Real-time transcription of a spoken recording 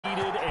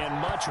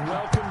much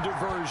welcome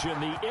diversion.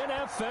 The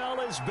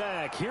NFL is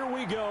back. Here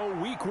we go,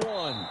 week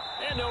 1.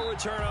 And no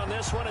return on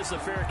this one as the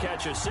fair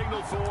catch is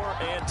signaled for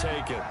and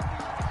taken.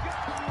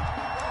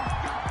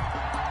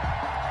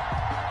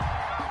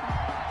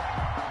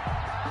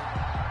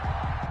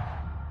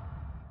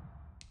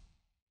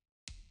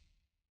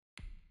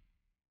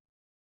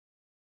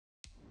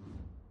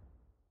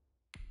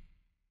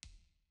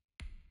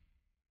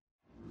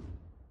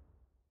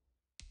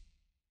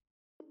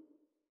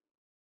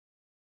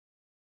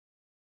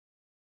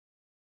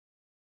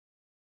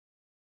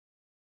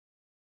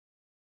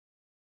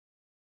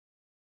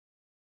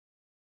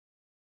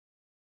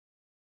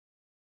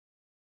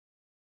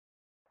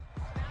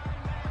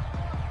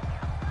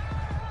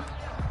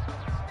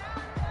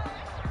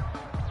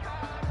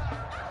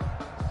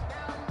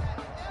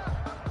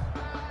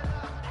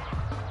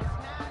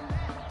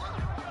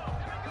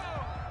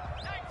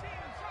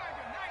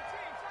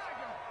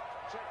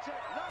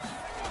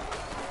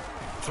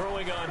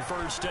 Throwing on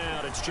first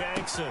down, it's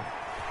Jackson.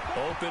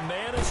 Open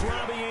man is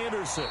Robbie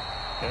Anderson.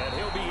 And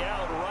he'll be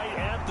out right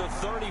at the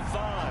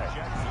 35.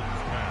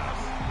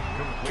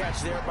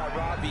 Catch there by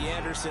Robbie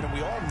Anderson, and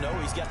we all know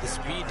he's got the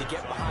speed to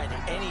get behind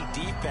any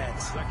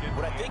defense.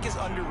 What I think is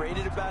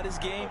underrated about his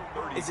game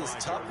is his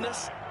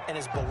toughness and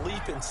his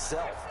belief in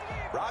self.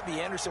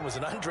 Robbie Anderson was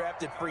an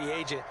undrafted free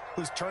agent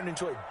who's turned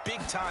into a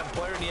big-time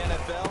player in the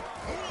NFL,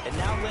 and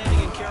now landing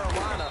in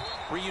Carolina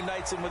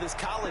reunites him with his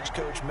college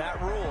coach,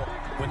 Matt Rule,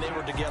 when they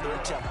were together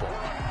at Temple.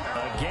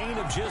 A gain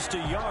of just a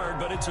yard,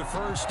 but it's a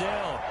first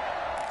down.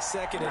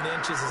 Second and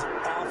inches is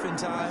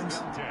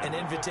oftentimes an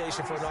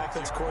invitation for an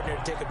offense coordinator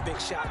to take a big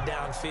shot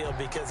downfield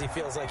because he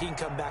feels like he can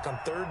come back on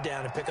third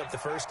down and pick up the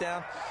first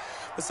down.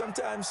 But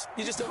sometimes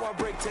you just don't want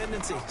to break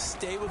tendency.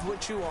 Stay with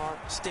what you are,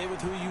 stay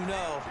with who you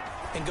know,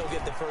 and go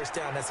get the first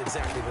down. That's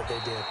exactly what they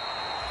did.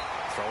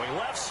 Throwing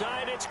left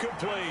side, it's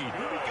complete.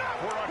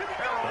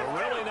 A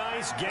really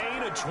nice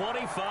gain of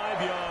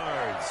 25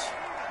 yards.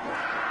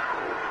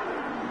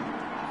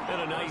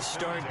 And a nice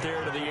start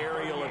there to the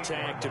aerial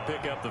attack to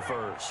pick up the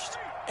first.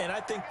 And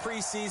I think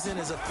preseason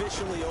is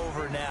officially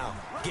over now.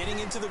 Getting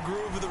into the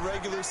groove of the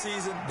regular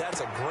season, that's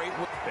a great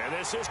way. And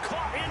this is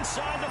caught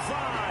inside the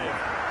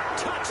 5.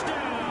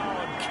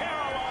 Touchdown,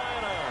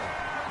 Carolina.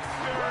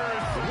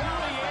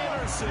 Robbie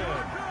Anderson,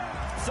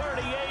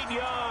 38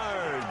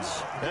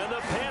 yards. And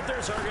the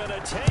Panthers are going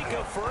to take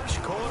a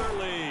first quarter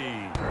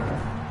lead.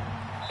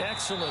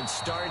 Excellent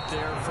start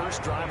there.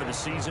 First drive of the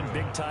season,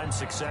 big-time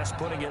success,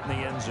 putting it in the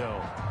end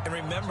zone. And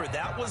remember,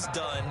 that was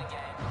done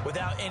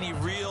without any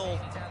real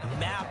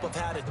map of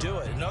how to do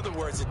it. In other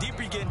words, the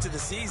deeper you get into the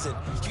season,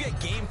 you get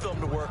game film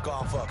to work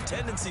off of,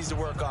 tendencies to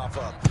work off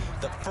of.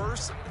 The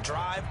first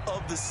drive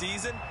of the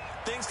season,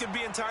 things can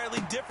be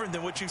entirely different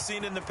than what you've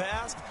seen in the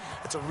past.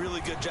 It's a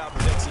really good job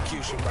of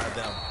execution by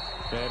them.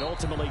 And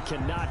ultimately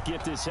cannot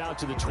get this out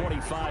to the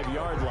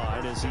 25-yard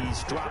line as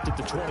he's dropped at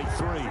the 23.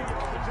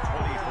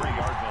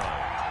 23-yard line.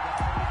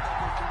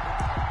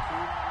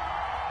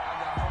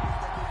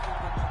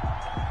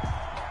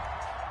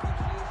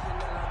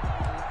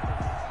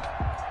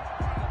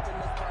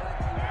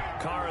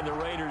 Carr and the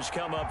Raiders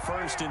come up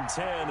first and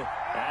 10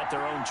 at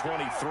their own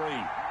 23.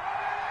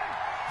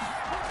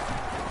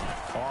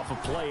 Off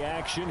of play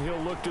action, he'll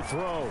look to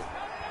throw.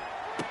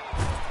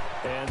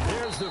 And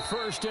there's the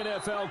first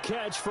NFL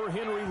catch for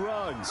Henry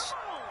Ruggs.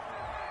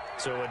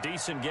 So a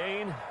decent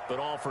gain, but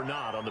all for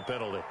naught on the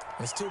penalty.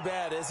 It's too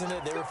bad, isn't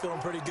it? They were feeling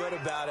pretty good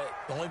about it.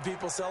 The only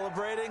people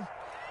celebrating,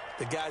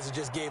 the guys who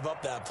just gave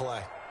up that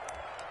play.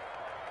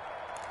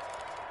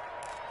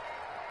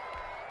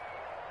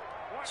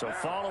 So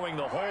following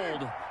the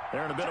hold,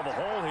 they're in a bit of a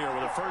hole here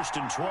with a first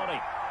and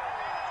 20.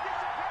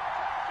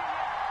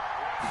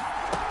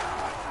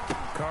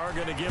 Carr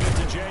going to give it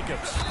to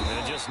Jacobs.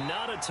 And just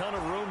not a ton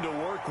of room to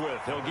work with.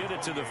 He'll get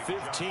it to the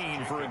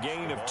 15 for a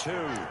gain of 2.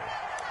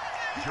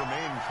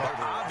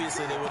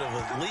 Obviously, they would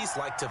have at least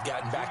liked to have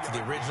gotten back to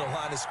the original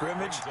line of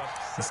scrimmage.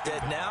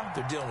 Instead, now,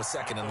 they're dealing with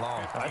second and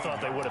long. I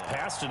thought they would have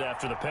passed it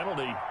after the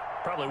penalty.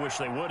 Probably wish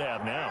they would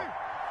have now.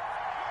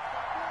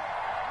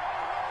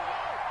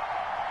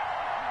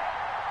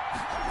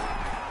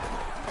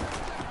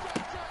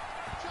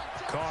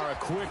 Carr, a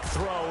quick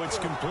throw. It's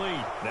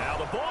complete. Now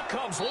the ball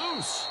comes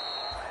loose.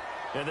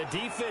 And the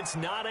defense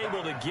not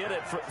able to get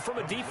it. From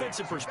a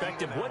defensive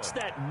perspective, what's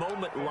that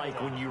moment like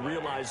when you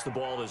realize the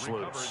ball is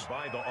loose?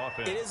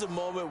 It is a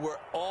moment where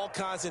all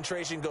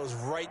concentration goes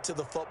right to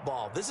the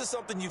football. This is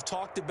something you've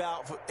talked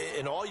about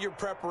in all your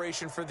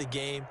preparation for the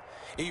game.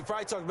 And you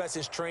probably talked about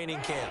since training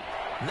camp.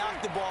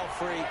 Knock the ball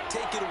free,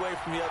 take it away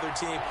from the other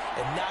team,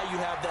 and now you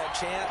have that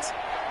chance.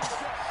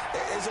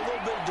 There's a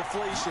little bit of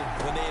deflation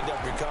when they end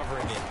up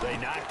recovering it. They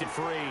knocked it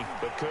free,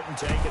 but couldn't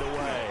take it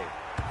away.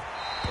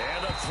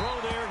 And the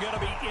throw there going to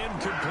be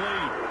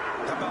incomplete.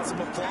 How about some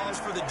applause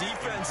for the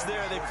defense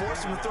there? They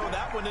forced him to throw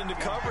that one into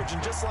coverage,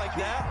 and just like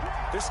that,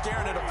 they're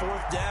staring at a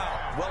fourth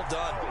down. Well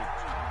done.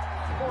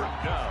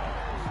 Fourth down.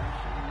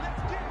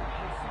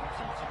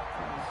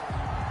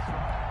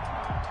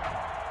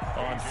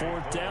 On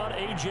fourth down,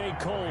 A.J.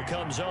 Cole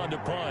comes on to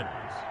punt.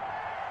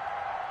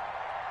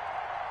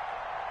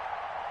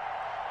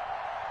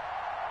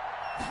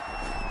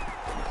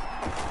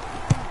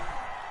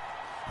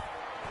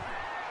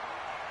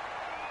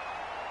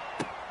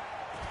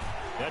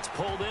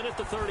 whistled in at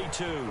the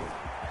 32.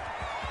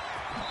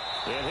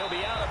 And he'll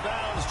be out of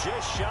bounds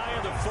just shy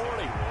of the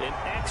 40. An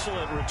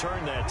excellent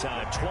return that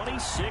time,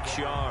 26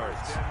 yards.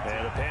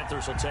 And the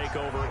Panthers will take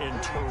over in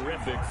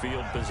terrific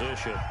field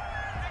position.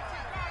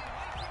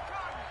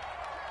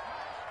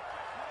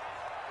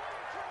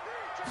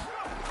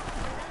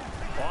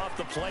 Off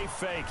the play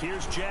fake,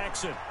 here's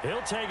Jackson.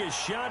 He'll take a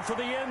shot for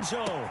the end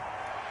zone.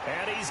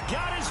 And he's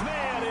got his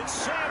man. It's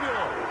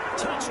Samuel.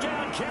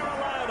 Touchdown,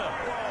 Carolina.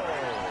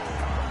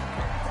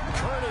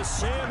 Curtis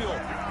Samuel,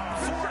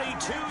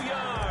 42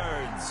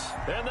 yards.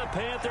 And the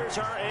Panthers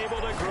are able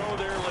to grow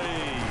their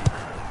lead.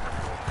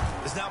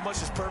 There's not much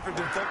that's perfect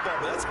in football,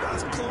 but that's about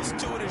as close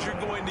to it as you're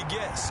going to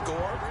get.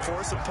 Score,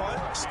 force a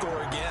punt,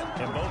 score again.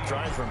 And both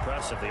drives were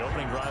impressive. The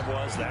opening drive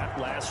was, that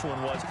last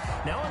one was.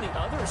 Now on the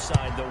other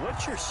side, though,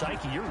 what's your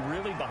psyche? You're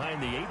really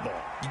behind the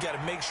 8-ball. You got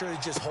to make sure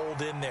to just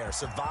hold in there.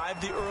 Survive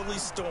the early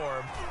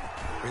storm,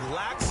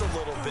 relax a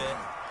little bit,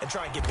 and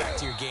try and get back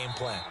to your game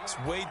plan. It's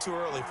way too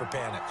early for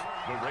panic.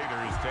 The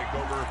Raiders take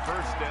over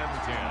 1st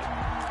and 10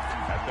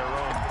 at their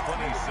own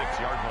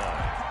 26-yard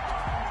line.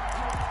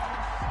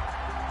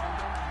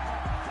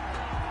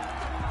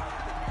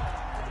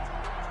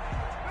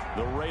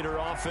 The Raider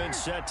offense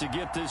set to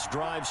get this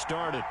drive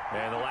started.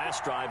 And the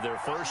last drive, their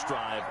first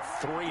drive,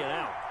 3 and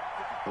out.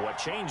 What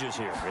changes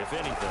here, if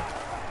anything?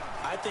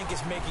 I think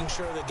it's making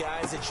sure the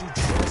guys that you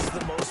trust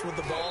the most with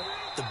the ball,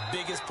 the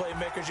biggest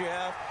playmakers you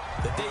have,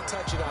 that they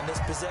touch it on this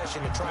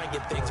possession to try and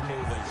get things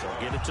moving. So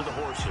get it to the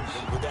horses.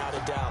 Without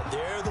a doubt.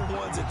 They're the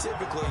ones that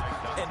typically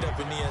end up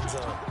in the end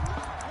zone.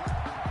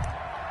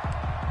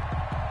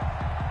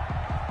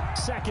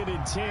 2nd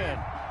and 10.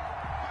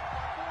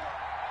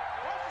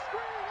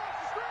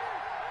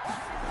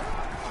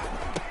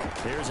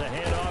 Here's a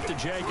handoff to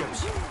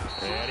Jacobs.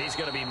 And he's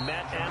going to be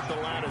met at the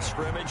line of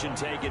scrimmage and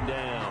taken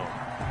down.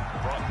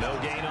 No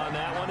gain on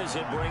that one as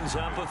it brings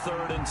up a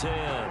 3rd and 10.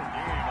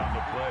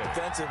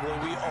 Defensively,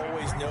 we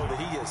always know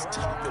that he is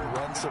tough in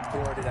run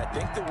support, and I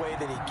think the way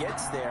that he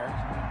gets there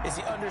is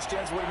he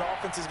understands what an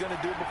offense is going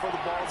to do before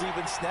the ball's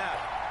even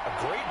snapped. A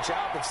great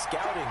job of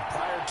scouting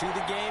prior to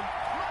the game,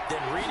 then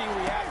reading,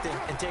 reacting,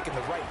 and taking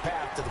the right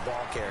path to the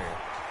ball carrier.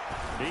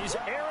 He's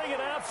airing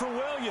it out for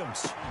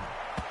Williams.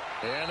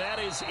 And that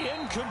is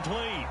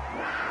incomplete.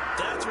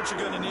 That's what you're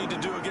going to need to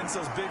do against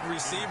those big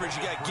receivers.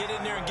 You got to get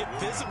in there and get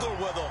physical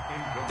with them.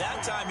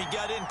 That time he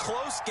got in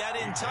close, got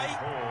in tight,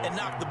 and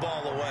knocked the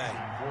ball away.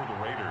 For the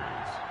Raiders.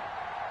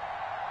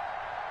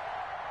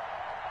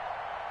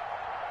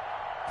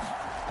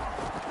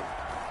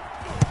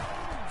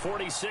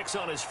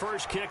 .46 on his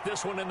first kick.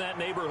 This one in that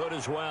neighborhood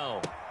as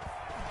well.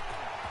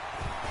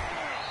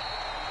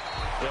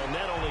 They'll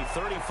net only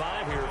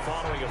 35 here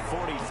following a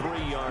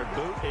 43-yard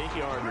boot,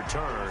 8-yard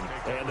return.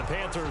 And the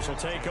Panthers will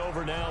take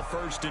over now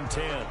 1st and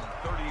 10.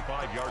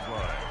 35-yard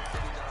line.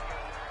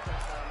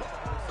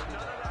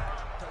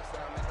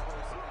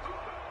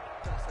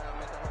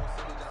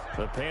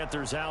 The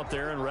Panthers out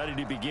there and ready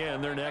to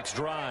begin their next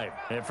drive.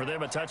 And for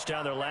them, a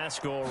touchdown their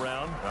last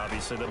go-around.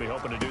 Obviously, they'll be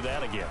hoping to do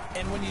that again.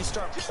 And when you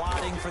start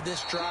plotting for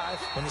this drive,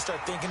 when you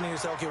start thinking to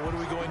yourself, okay, what are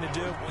we going to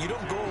do? You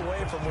don't go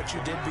away from what you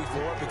did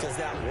before because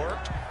that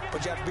worked,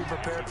 but you have to be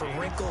prepared for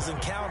wrinkles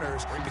and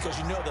counters because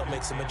you know they'll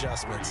make some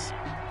adjustments.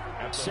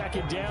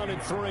 2nd down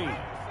and 3.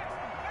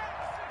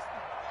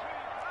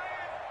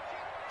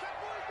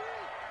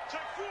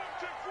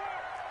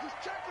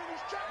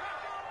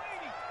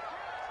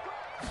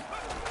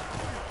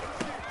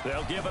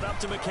 They'll give it up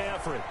to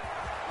McCaffrey.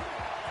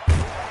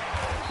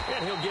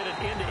 And he'll get it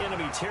into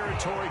enemy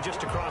territory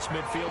just across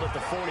midfield at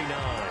the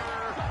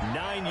 49.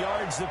 9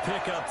 yards the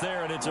pickup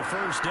there, and it's a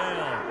 1st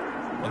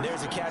down. And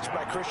there's a catch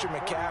by Christian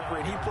McCaffrey,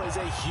 and he plays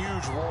a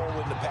huge role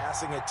in the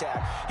passing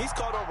attack. He's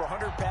caught over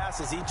 100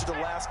 passes each of the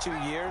last 2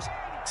 years,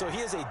 so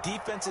he is a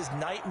defense's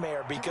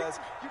nightmare because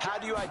how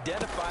do you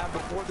identify him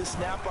before the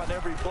snap on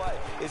every play?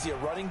 Is he a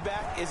running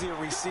back? Is he a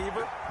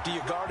receiver? Do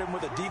you guard him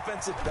with a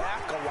defensive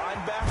back, a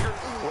linebacker?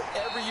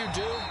 Whatever you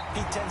do,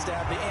 he tends to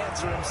have the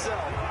answer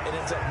himself and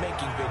ends up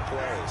making big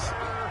plays.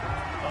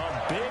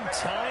 A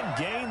big-time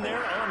gain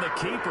there on the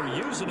keeper,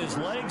 using his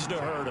legs to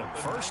hurt him.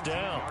 1st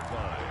down.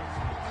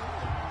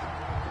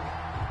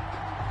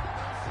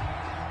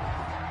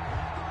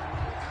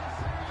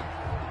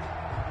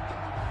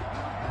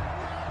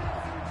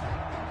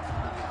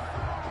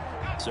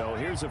 So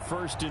here's a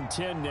 1st and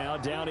 10 now,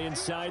 down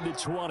inside the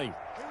 20.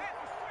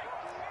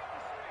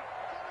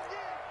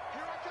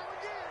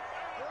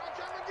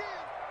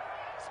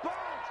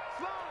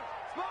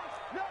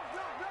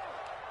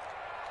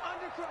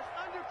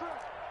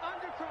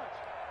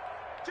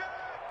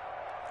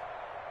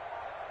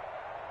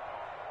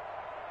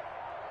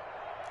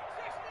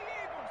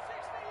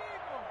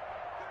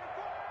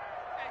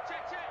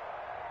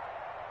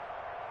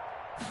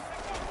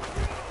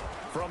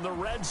 From the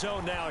red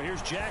zone now,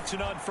 here's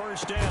Jackson on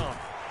 1st down.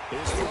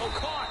 His throw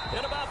caught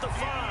at about the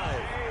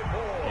 5.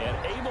 And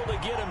able to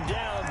get him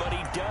down, but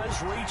he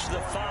does reach the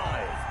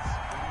 5.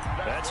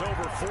 That's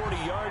over 40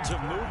 yards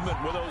of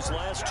movement with those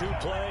last 2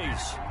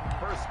 plays.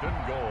 1st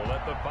and goal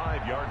at the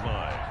 5-yard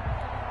line.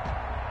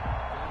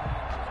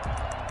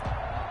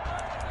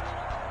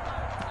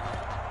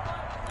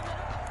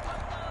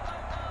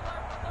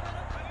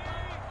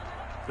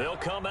 They'll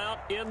come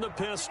out in the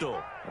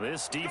pistol.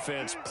 This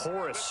defense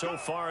porous so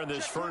far in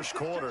this first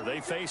quarter.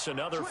 They face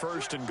another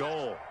 1st and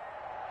goal.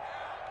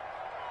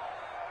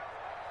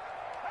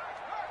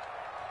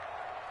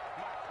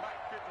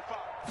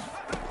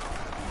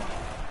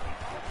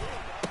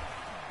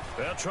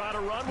 They'll try to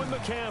run with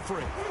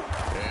McCaffrey.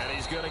 And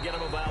he's going to get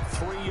him about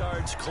 3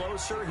 yards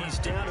closer. He's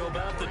down to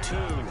about the 2.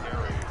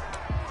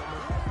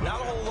 Not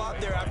a whole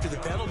lot there after the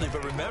penalty,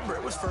 but remember,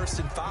 it was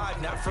 1st and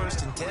 5, not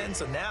 1st and 10,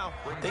 so now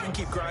they can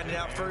keep grinding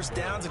out first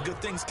downs and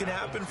good things can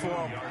happen for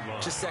them.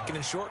 Just 2nd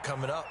and short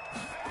coming up.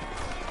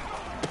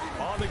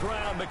 On the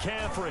ground,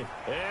 McCaffrey,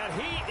 and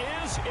he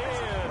is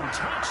in.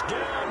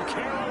 Touchdown,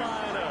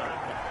 Carolina.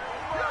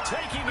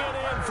 Taking it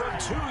in from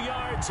 2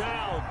 yards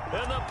out,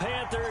 and the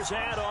Panthers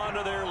add on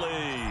to their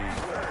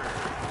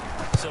lead.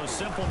 So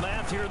simple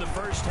math here in the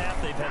first half.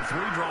 They've had 3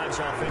 drives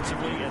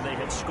offensively, and they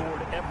have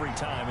scored every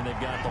time, and they've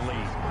got the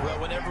lead. Well,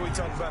 whenever we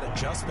talk about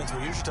adjustments,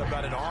 we usually talk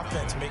about an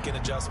offense making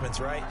adjustments,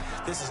 right?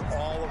 This is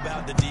all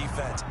about the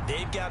defense.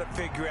 They've got to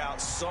figure out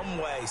some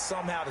way,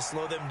 somehow to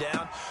slow them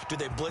down. Do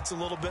they blitz a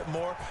little bit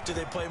more? Do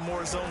they play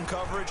more zone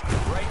coverage?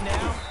 Right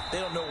now, they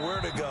don't know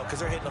where to go because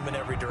they're hitting them in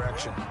every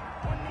direction.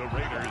 The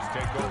Raiders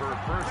take over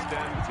 1st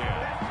and 10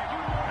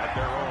 at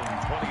their own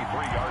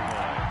 23-yard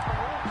line.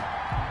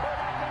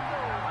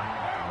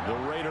 The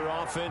Raider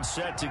offense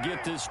set to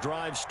get this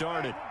drive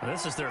started.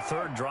 This is their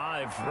 3rd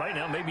drive. Right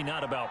now, maybe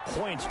not about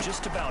points,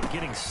 just about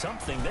getting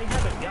something. They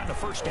haven't gotten a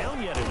first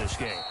down yet in this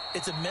game.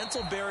 It's a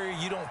mental barrier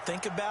you don't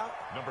think about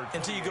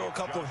until you go a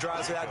couple of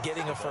drives without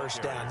getting a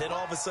first down. Then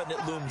all of a sudden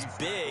it looms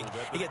big.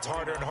 It gets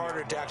harder and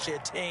harder to actually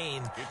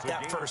attain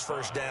that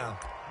first down.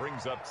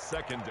 Brings up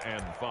 2nd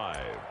and 5.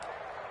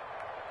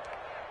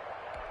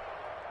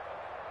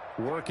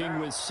 Working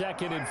with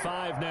 2nd and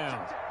 5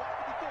 now.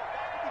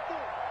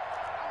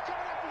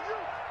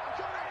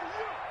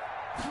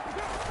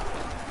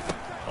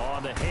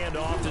 On the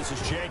handoff, this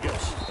is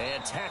Jacobs.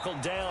 And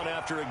tackled down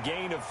after a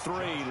gain of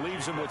 3.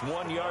 Leaves him with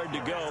 1 yard to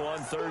go on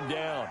 3rd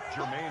down.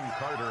 Jermaine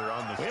Carter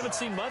on the We haven't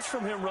seen much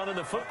from him running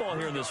the football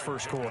here in this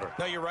first quarter.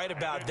 No, you're right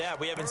about that.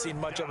 We haven't seen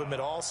much of him at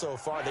all so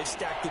far. They've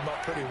stacked him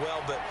up pretty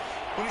well, but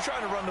when you're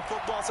trying to run the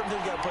football,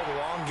 sometimes you got to play the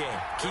long game.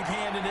 Keep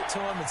handing it to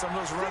him, and some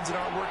of those runs that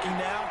aren't working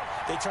now,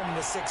 they turn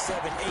into 6,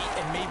 7, 8,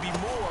 and maybe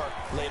more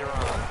later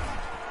on.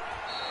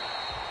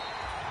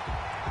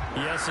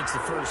 Yes, it's the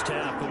first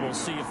half, but we'll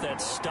see if that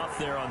stuff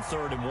there on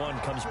 3rd and 1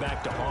 comes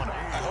back to haunt him.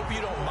 I hope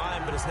you don't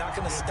mind, but it's not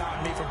going to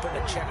stop me from putting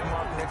a check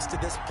mark next to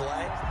this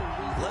play.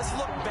 Let's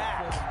look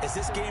back as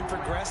this game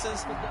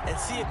progresses and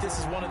see if this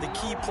is one of the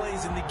key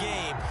plays in the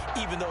game,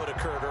 even though it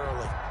occurred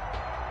early.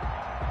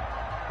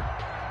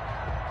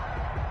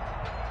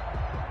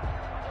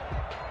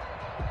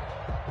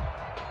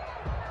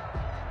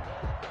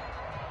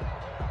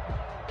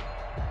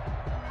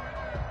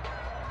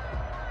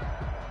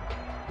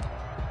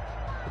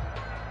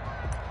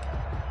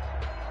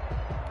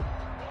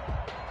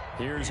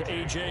 Here's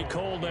A.J.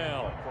 Cole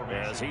now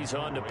as he's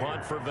on to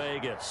punt for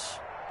Vegas.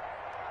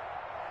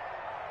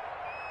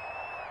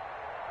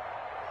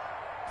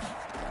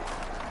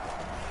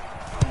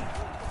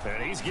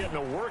 And he's getting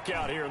a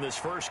workout here in this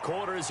first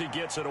quarter as he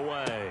gets it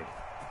away.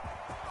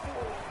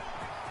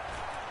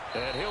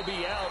 And he'll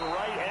be out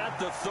right at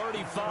the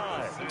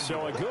 35.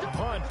 So a good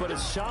punt, but a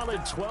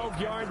solid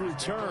 12-yard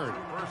return.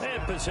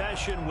 And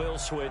possession will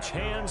switch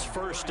hands,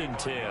 1st and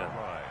 10.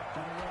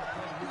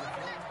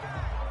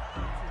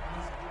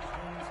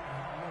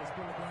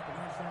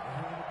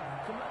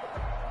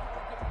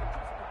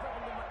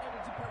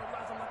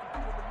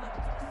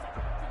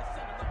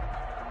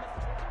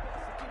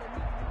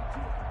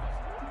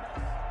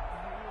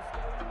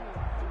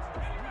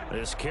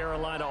 This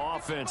Carolina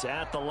offense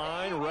at the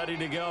line, ready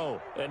to go.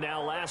 And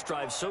now last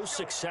drive so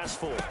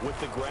successful with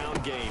the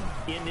ground game,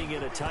 ending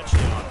in a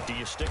touchdown. Do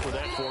you stick with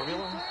that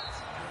formula?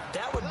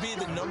 That would be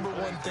the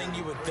 #1 thing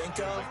you would think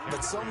of,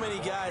 but so many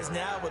guys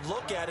now would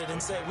look at it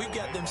and say, we've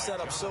got them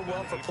set up so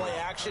well for play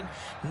action.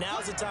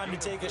 Now's the time to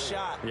take a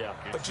shot. Yeah.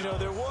 But, you know,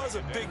 there was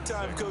a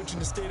big-time coach in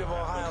the state of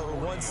Ohio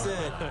who once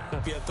said,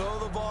 if you throw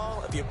the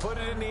ball, if you put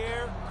it in the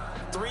air,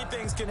 3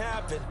 things can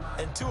happen,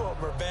 and 2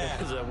 of them are bad.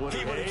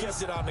 He would have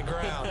kept it on the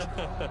ground.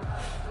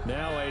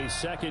 Now a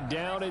 2nd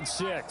down and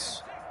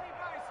 6.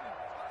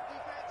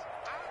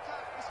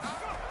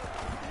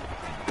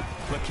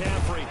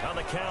 McCaffrey on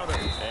the counter,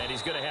 and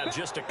he's going to have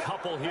just a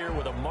couple here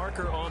with a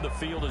marker on the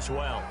field as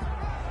well.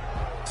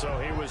 So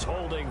he was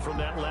holding from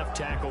that left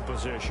tackle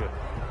position.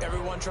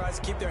 Everyone tries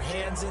to keep their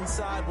hands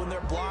inside when they're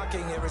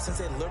blocking ever since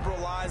they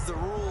liberalized the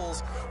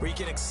rules where you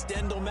can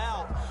extend them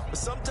out. But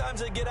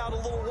sometimes they get out a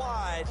little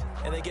wide,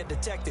 and they get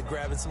detected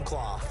grabbing some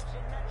cloth.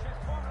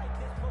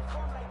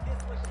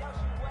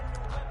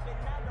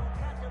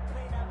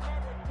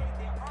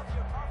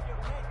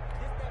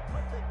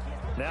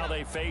 Now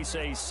they face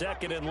a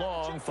 2nd and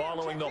long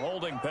following the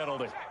holding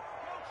penalty.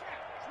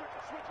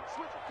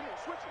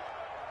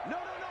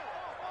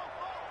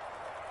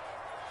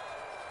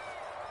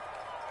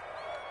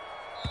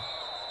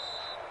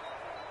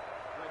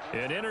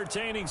 An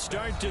entertaining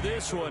start to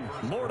this one.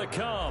 More to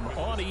come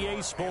on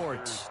EA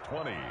Sports.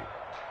 20.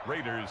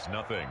 Raiders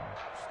nothing.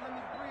 Let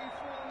me breathe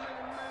for a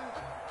minute, man.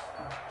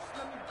 Just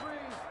let me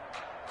breathe.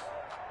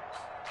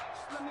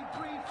 Just let me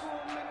breathe for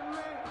a minute,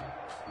 man.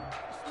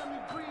 Just let me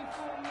breathe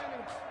for a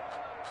minute.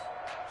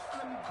 Just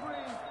let me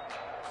breathe.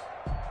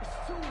 It's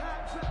too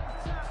hot, drop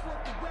the top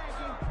off the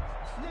wagon.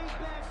 Lay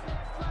back,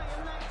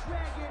 flying like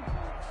dragon.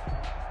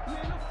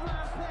 Man, I'm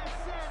flying past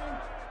Saturn.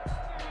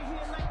 Out of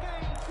here like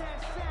I ain't that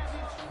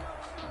savage.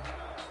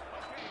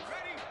 Okay,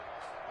 ready?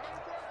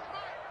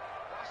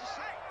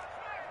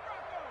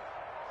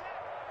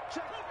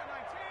 Check.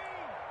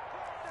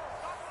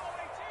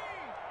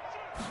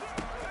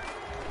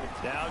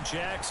 Now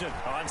Jackson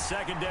on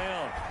second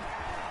down.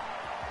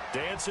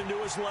 Dancing to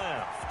his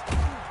left.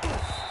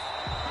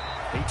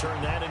 He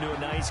turned that into a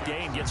nice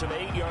gain. Gets him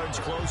 8 yards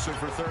closer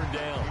for third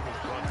down.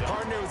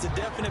 Partner was a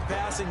definite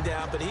passing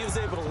down, but he was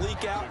able to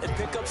leak out and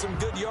pick up some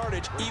good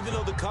yardage, even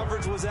though the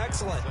coverage was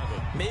excellent.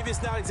 Maybe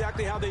it's not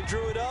exactly how they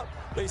drew it up,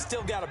 but he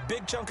still got a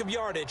big chunk of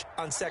yardage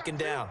on second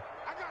down.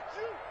 I got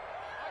you.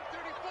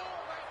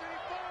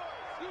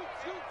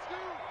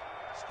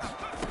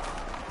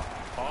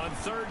 On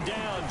third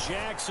down,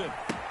 Jackson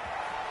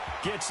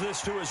gets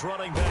this to his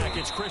running back.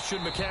 It's Christian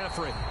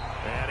McCaffrey.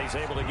 And he's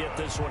able to get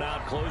this one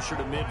out closer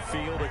to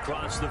midfield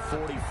across the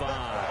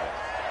 45.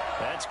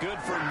 That's good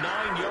for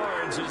 9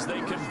 yards as they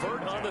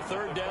convert on the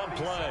third down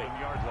play.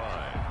 7-yard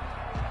line.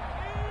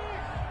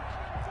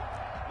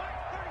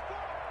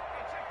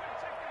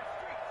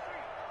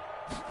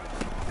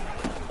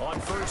 On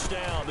first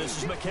down, this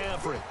is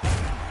McCaffrey.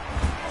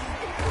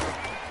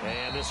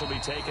 And this will be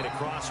taken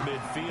across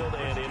midfield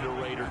and into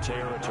Raider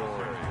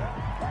territory.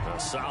 A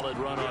solid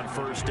run on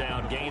first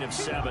down. Gain of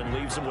 7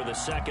 leaves them with a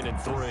 2nd and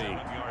 3.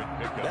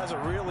 That's a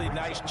really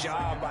nice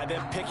job by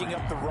them picking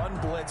up the run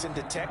blitz and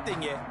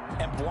detecting it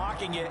and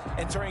blocking it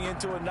and turning it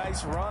into a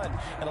nice run.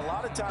 And a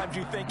lot of times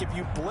you think if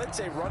you blitz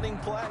a running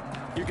play,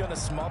 you're going to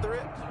smother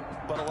it.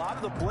 But a lot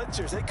of the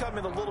blitzers, they come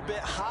in a little bit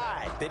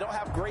high. They don't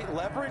have great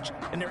leverage,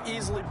 and they're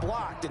easily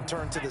blocked and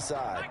turned to the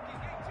side.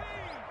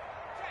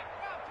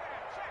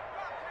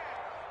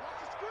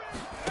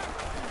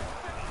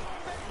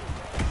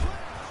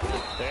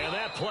 And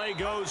that play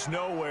goes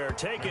nowhere.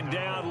 Taken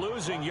down,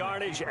 losing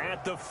yardage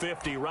at the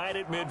 50, right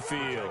at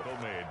midfield.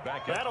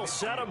 That'll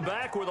set them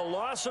back with a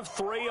loss of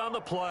 3 on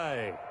the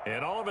play.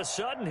 And all of a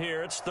sudden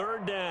here, it's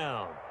third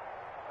down.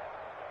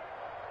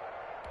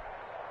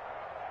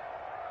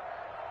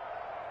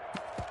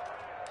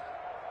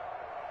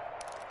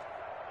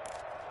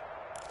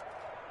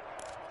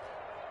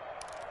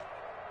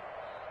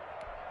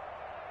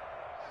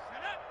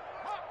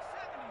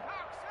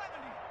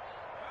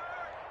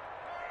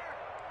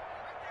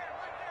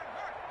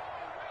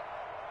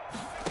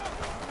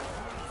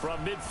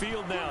 From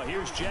midfield now,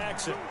 here's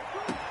Jackson.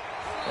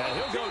 And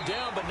he'll go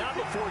down, but not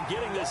before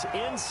getting this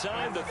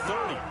inside the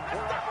 30.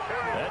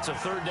 That's a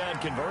third down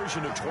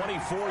conversion of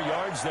 24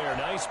 yards there.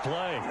 Nice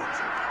play.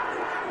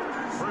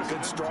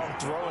 Good strong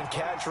throw and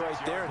catch right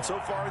there. And so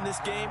far in this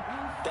game,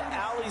 the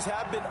alleys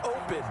have been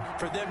open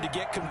for them to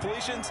get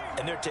completions,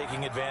 and they're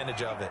taking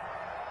advantage of it.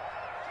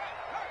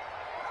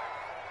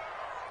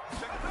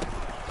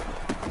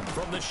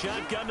 From the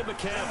shotgun to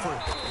McCaffrey.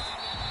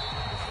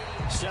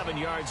 7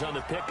 yards on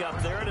the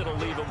pickup there, and it'll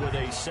leave him with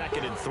a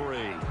 2nd and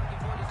 3.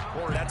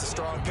 That's a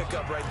strong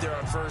pickup right there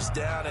on first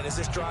down. And as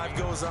this drive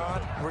goes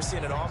on, we're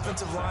seeing an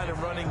offensive line and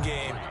running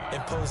game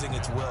imposing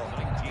its will.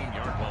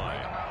 19-yard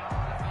line.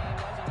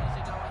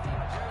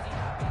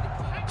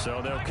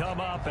 So they'll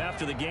come up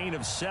after the gain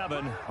of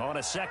 7 on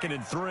a 2nd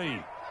and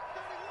 3.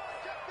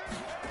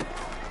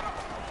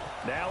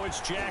 Now it's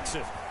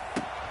Jackson.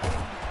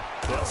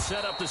 They'll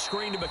set up the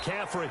screen to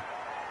McCaffrey.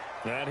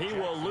 And he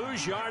will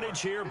lose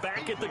yardage here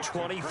back at the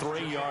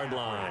 23-yard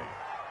line.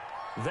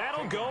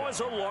 That'll go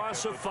as a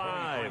loss of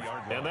 5,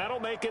 and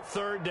that'll make it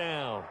third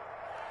down.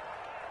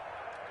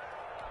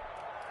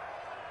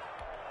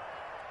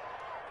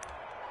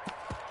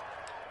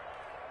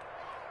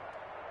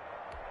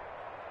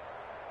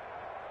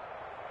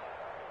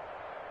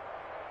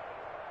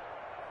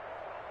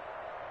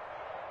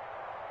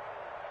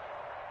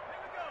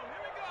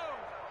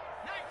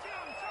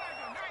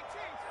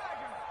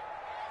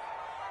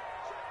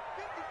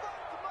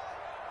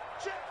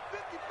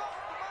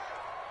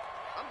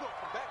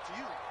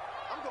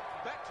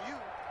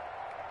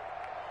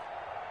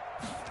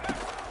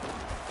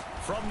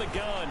 From the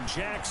gun,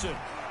 Jackson.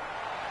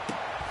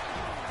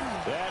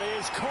 That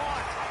is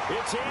caught.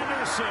 It's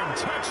Anderson.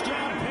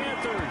 Touchdown,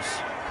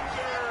 Panthers.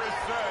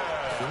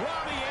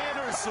 Robbie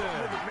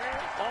Anderson.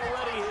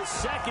 Already his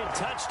 2nd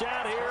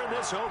touchdown here in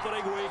this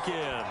opening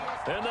weekend.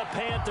 And the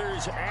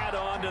Panthers add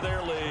on to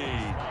their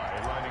lead.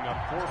 Lining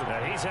up for them.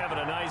 Now he's having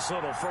a nice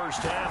little first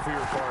half here,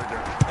 partner.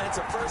 And it's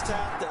a first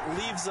half that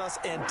leaves us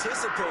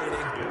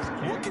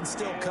anticipating what can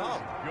still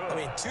come. I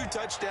mean, 2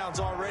 touchdowns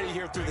already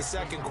here through the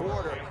second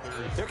quarter.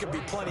 There could be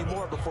plenty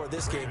more before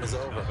this game is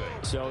over.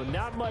 So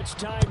not much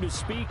time to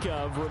speak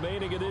of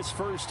remaining in this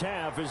first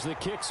half as the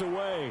kick's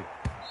away.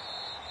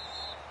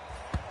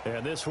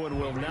 And this one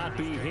will not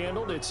be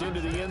handled. It's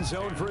into the end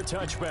zone for a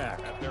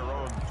touchback. At their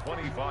own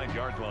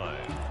 25-yard line.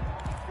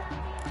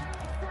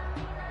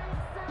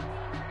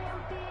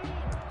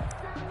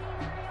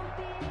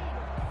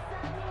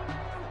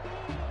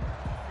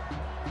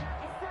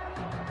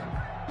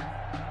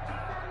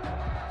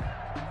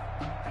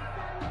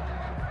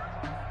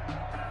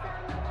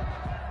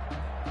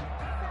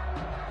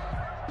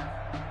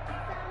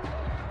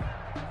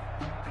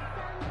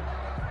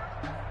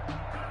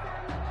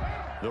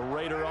 The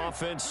Raider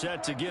offense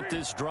set to get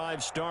this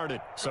drive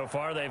started. So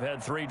far, they've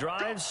had 3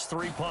 drives,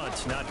 3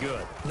 punts. Not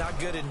good. Not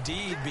good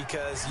indeed,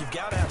 because you've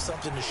got to have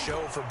something to show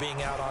for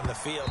being out on the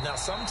field. Now,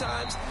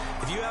 sometimes,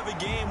 if you have a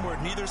game where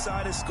neither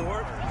side has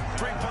scored,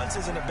 3 punts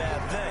isn't a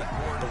bad thing.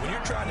 But when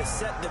you're trying to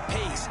set the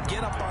pace,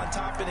 get up on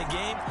top in a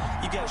game,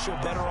 you've got to show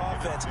better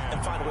offense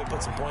and find a way to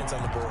put some points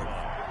on the board.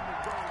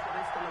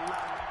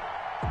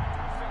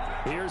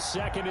 Here's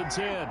 2nd and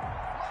 10.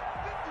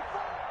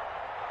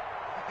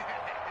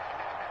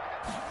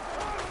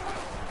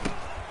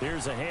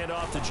 Here's a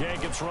handoff to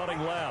Jacobs running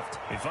left.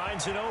 He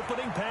finds an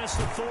opening past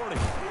the 40.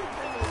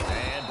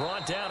 And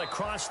brought down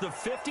across the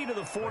 50 to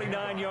the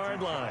 49-yard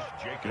line.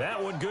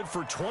 That one good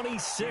for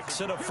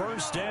 26 and a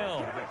first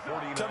down.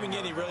 Coming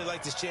in, he really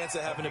liked his chance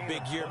of having a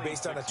big year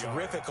based on a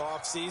terrific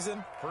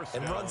offseason.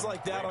 And runs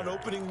like that on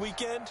opening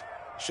weekend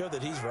show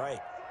that he's right.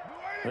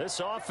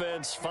 This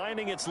offense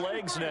finding its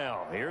legs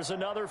now. Here's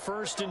another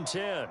 1st and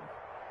 10.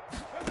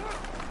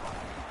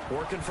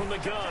 Working from the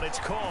gun, it's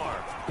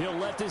Carr. He'll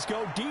let this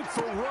go deep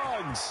for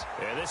Ruggs.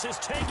 And this is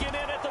taken in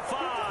at the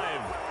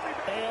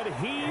 5. And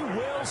he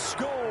will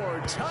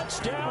score.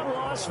 Touchdown,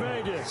 Las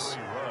Vegas.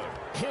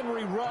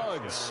 Henry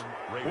Ruggs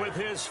with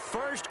his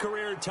first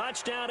career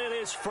touchdown in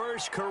his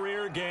first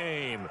career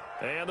game.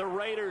 And the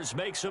Raiders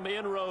make some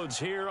inroads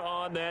here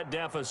on that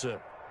deficit.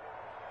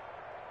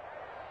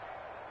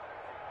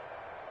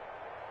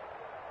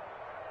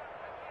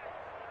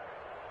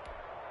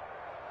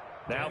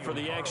 Now for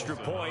the extra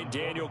point,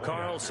 Daniel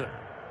Carlson.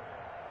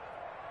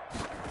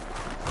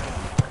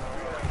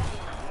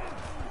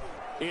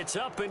 It's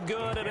up and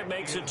good, and it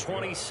makes it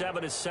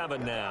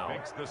 27-7 now.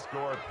 Makes the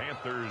score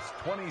Panthers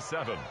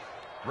 27,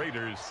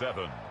 Raiders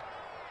 7.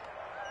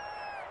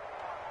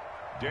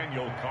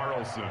 Daniel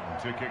Carlson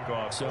to kick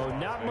off. So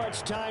not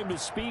much time to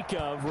speak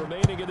of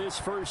remaining in this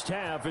first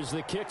half as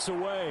the kick's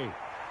away.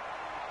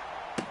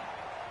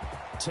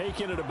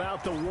 Taking it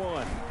about the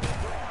 1.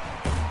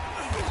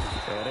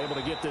 And able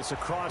to get this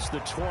across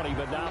the 20,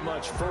 but not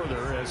much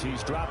further as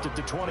he's dropped it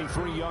to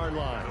 23-yard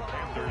line.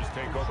 Panthers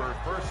take over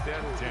 1st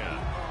and 10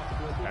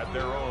 at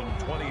their own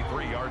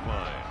 23-yard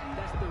line.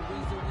 That's the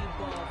reason we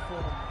ball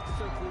for.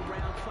 Circle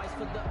round twice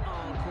for the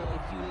encore.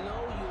 If you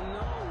know, you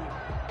know.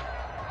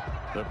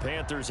 The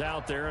Panthers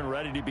out there and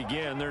ready to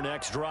begin their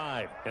next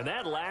drive. And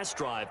that last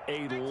drive,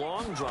 a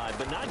long drive,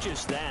 but not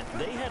just that.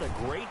 They had a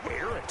great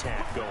air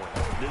attack going.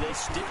 Did they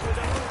stick with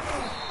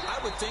that?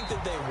 I would think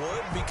that they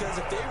would, because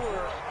if they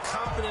were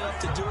confident enough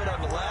to do it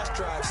on the last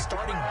drive,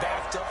 starting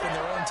backed up in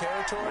their own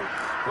territory,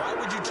 why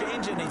would you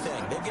change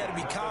anything? They've got to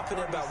be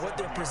confident about what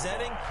they're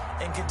presenting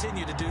and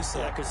continue to do so.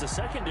 Yeah, because the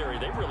secondary,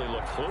 they really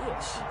looked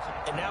clueless.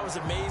 And that was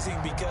amazing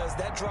because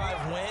that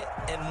drive went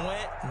and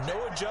went,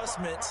 no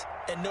adjustments,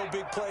 and no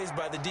big plays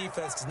by the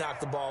defense to knock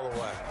the ball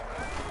away.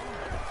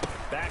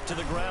 Back to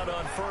the ground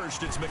on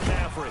first, it's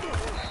McCaffrey.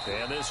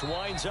 And this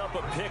winds up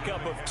a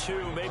pickup of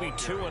 2, maybe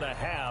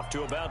 2.5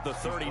 to about the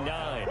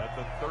 39. At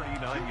the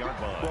 39-yard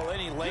line. Well,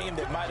 any lane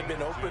that might have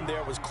been open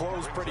there was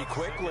closed pretty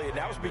quickly, and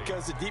that was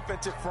because the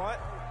defensive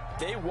front,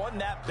 they won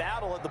that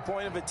battle at the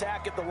point of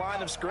attack at the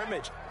line of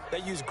scrimmage. They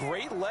used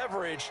great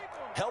leverage,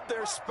 held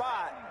their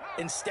spot,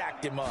 and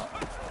stacked him up.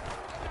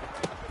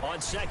 On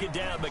 2nd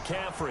down,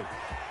 McCaffrey.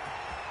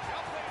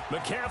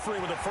 McCaffrey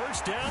with a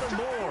first down and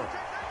more.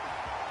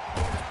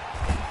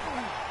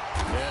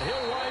 And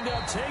he'll wind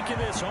up taking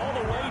this all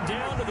the way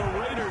down to the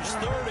Raiders'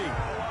 30.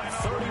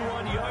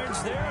 31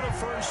 yards there and a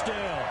first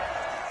down.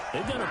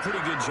 They've done a pretty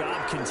good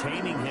job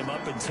containing him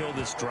up until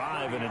this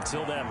drive, and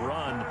until that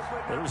run,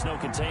 there was no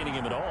containing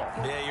him at all.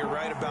 Yeah, you're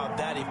right about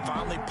that. He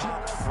finally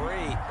popped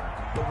free.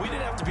 But we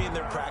didn't have to be in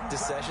their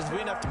practice sessions. We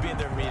didn't have to be in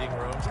their meeting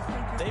rooms.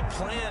 They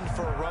planned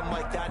for a run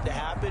like that to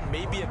happen,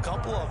 maybe a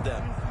couple of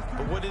them.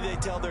 But what did they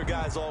tell their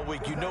guys all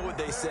week? You know what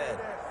they said.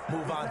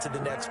 Move on to the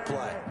next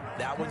play.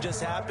 That one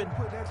just happened.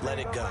 Let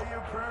it go.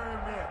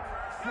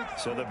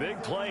 So the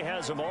big play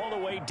has them all the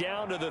way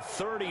down to the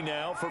 30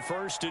 now for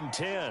 1st and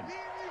 10.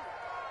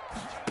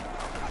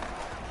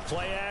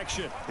 Play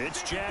action.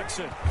 It's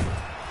Jackson.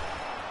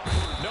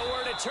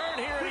 Nowhere to turn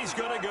here, and he's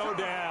going to go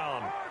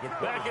down.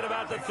 Back at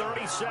about the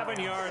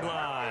 37-yard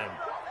line.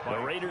 The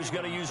Raiders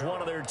going to use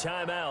one of their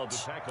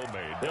timeouts.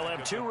 They'll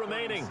have 2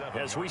 remaining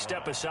as we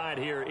step aside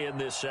here in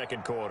this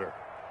second quarter.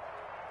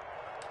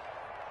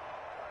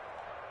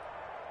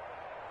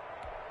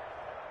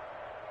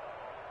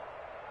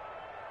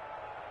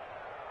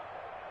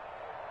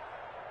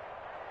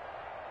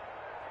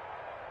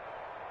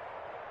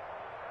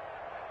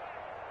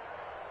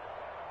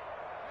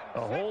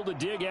 A hole to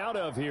dig out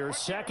of here.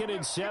 2nd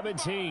and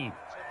 17.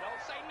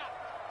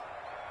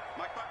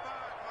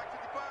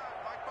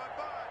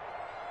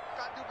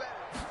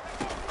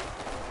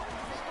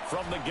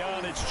 From the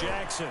gun, it's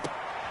Jackson.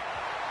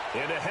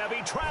 Into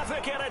heavy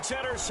traffic, and it's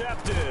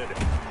intercepted.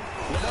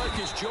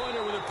 Lamarcus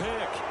Joyner with a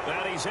pick.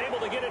 And he's able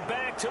to get it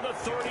back to the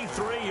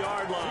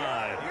 33-yard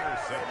line.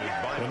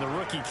 When the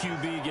rookie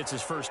QB gets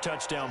his first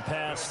touchdown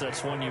pass,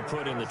 that's one you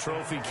put in the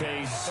trophy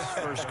case.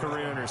 First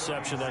career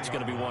interception, that's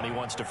going to be one he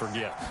wants to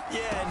forget. Yeah,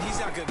 and he's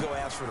not going to go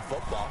ask for the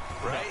football,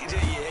 right?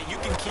 Yeah, you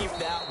can keep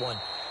that one.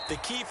 The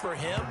key for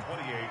him,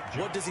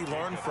 what does he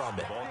learn from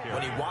it?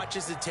 When he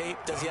watches the tape,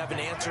 does he have an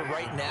answer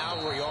right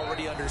now where he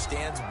already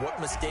understands what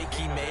mistake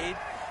he made?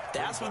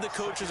 That's what the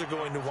coaches are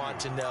going to want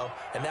to know,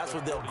 and that's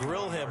what they'll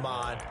grill him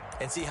on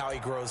and see how he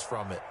grows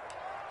from it.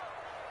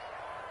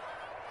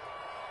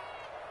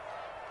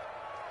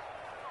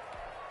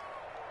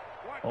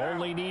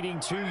 Only needing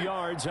 2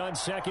 yards on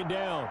second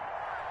down.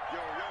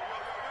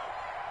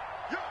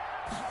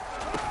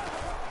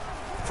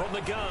 From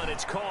the gun,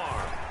 it's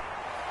Carr.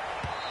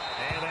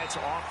 And that's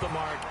off the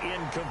mark,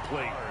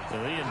 incomplete.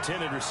 And the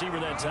intended receiver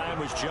that time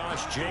was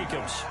Josh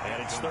Jacobs,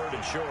 and it's 3rd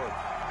and short.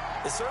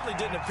 It certainly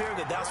didn't appear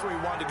that that's where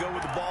he wanted to go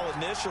with the ball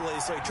initially,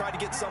 so he tried to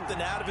get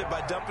something out of it by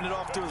dumping it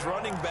off to his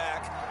running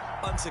back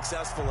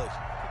unsuccessfully.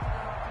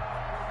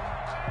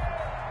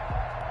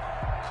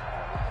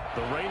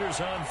 The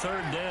Raiders on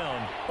 3rd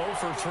down. 0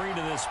 for 3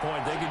 to this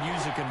point. They could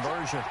use a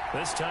conversion.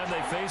 This time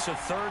they face a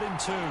 3rd and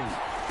 2.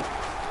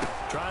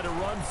 Trying to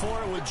run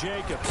for it with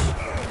Jacobs.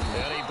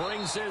 And he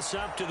brings this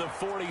up to the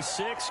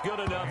 46. Good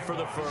enough for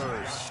the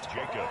first.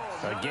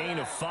 A gain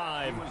of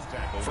 5.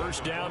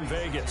 First down,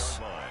 Vegas.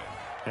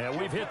 And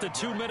we've hit the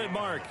 2-minute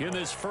mark in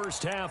this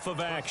first half of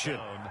action.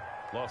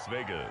 Las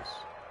Vegas.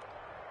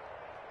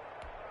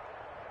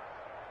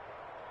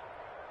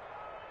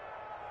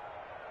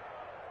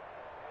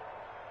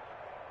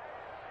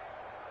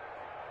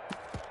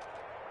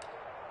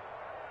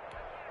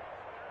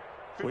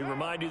 We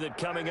remind you that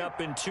coming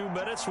up in 2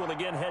 minutes, we'll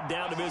again head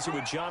down to visit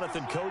with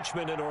Jonathan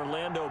Coachman in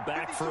Orlando,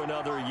 back for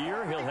another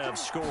year. He'll have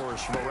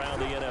scores from around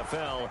the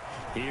NFL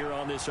here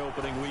on this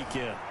opening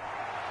weekend.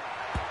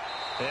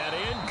 And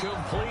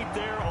incomplete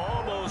there,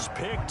 almost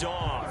picked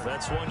off.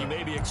 That's one you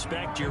maybe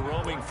expect your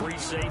roaming free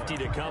safety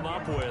to come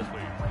up with.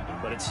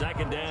 But it's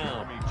second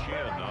down.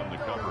 Chin on the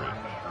coverage.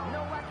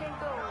 No, I can't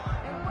go.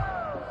 And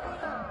whoa,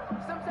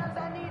 sometimes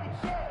I need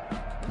a check.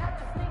 Not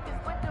the sneakers,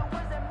 but the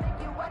ones that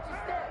make you watch your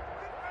step.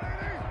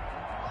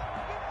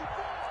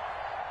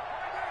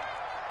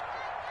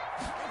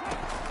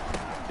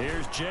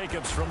 Here's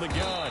Jacobs from the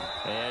gun.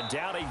 And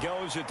down he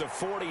goes at the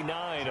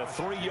 49, a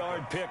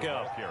 3-yard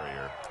pickup.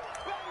 Carrier.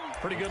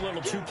 Pretty good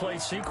little 2-play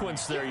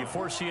sequence there. You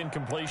foresee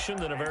incompletion,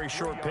 then a very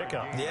short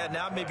pickup. Yeah,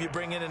 now maybe you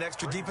bring in an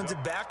extra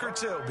defensive back or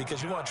two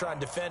because you want to try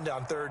and defend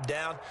on 3rd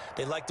down.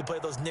 They like to play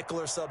those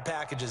nickel or sub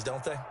packages,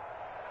 don't they?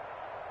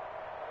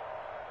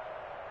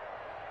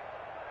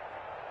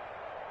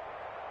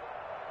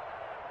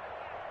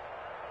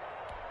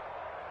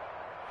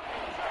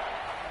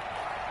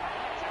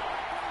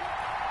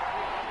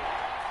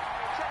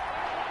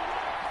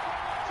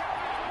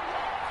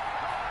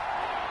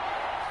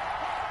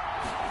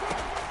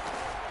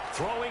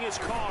 Throwing his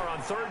car on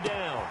 3rd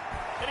down.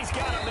 And he's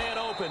got a man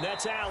open.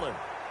 That's Allen.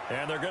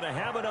 And they're going to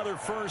have another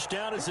first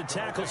down as the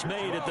tackle's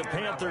made at the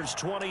Panthers'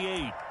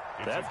 28.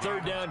 That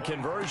 3rd down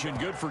conversion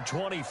good for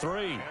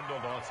 23. And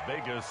the Las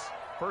Vegas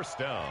first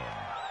down.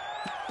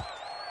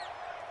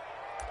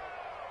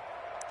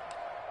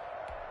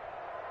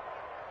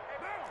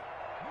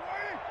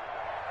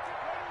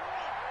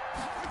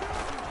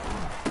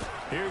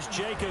 Here's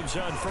Jacobs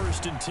on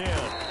 1st and 10.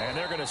 And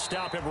they're going to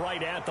stop him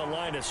right at the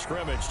line of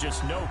scrimmage.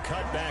 Just no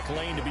cutback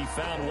lane to be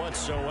found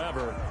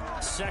whatsoever.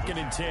 2nd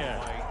and 10.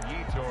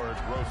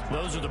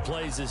 Those are the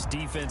plays this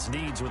defense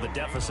needs with the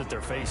deficit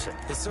they're facing.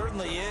 It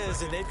certainly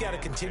is, and they've got to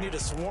continue to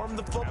swarm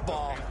the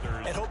football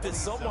and hope that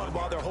someone,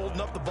 while they're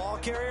holding up the ball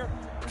carrier,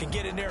 can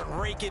get in there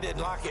and rake it and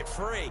lock it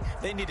free.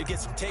 They need to get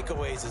some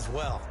takeaways as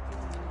well.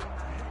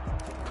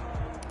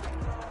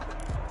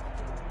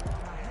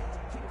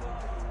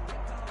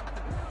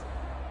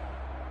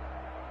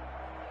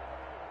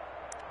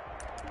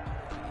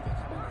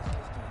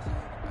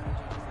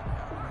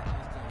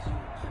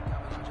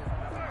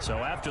 So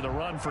after the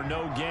run for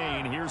no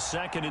gain, here's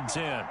 2nd and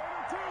 10.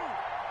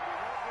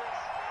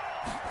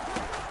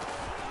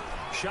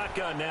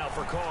 Shotgun now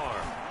for Carr.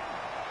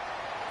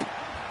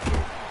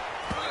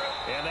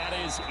 And that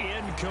is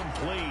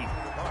incomplete.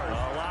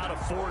 A lot of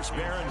force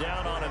bearing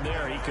down on him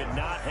there. He could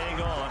not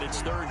hang on.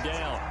 It's 3rd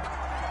down.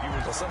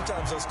 Well,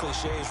 sometimes those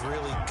cliches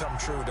really come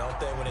true, don't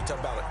they? When they talk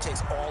about it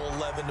takes all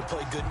 11 to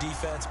play good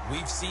defense.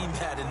 We've seen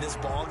that in this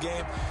ball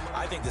game.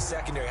 I think the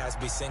secondary has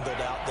to be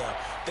singled out, though.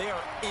 They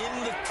are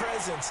in the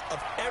presence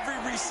of every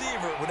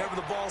receiver whenever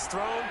the ball's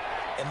thrown,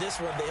 and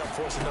this one they help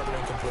force another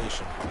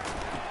incompletion.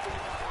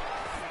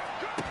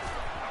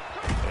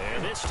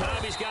 And This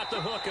time he's got the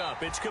hook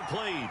up. It's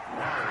complete.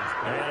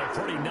 And a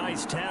pretty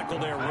nice tackle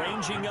there,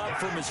 ranging up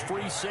from his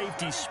free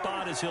safety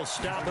spot as he'll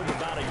stop him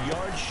about a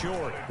yard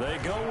short. They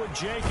go with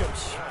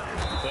Jacobs.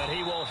 But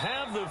he will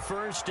have the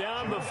first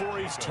down before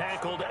he's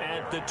tackled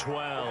at the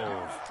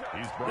 12.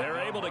 They're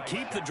able to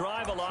keep the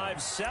drive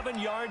alive, 7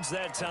 yards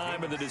that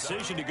time, and the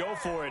decision to go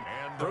for it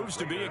proves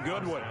to be a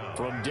good one.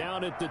 From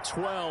down at the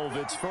 12,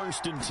 it's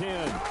 1st and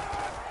 10.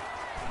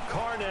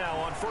 Carr now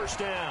on first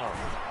down.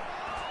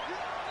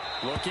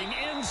 Looking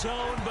end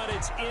zone, but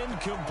it's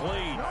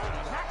incomplete.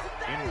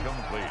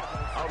 Incomplete.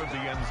 Out of the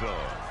end zone.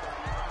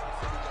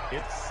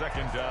 It's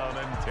 2nd down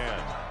and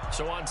 10.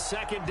 So on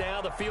 2nd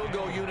down, the field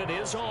goal unit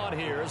is on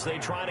here as they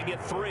try to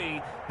get 3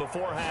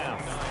 before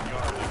half.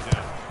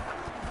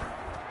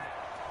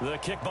 The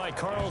kick by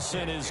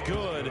Carlson is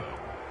good.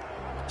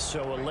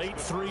 So a late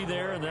 3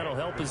 there, and that'll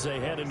help as they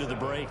head into the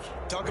break.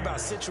 Talk about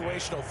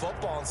situational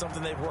football and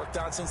something they've worked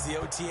on since the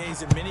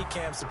OTAs and mini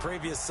camps the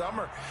previous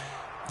summer.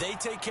 They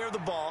take care of the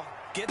ball,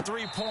 get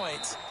 3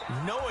 points,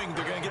 knowing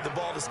they're going to get the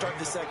ball to start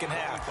the second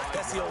half.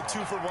 That's the old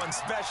 2-for-1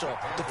 special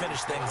to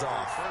finish things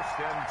off.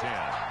 1st and 10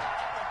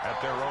 at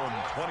their own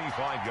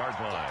 25-yard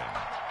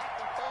line.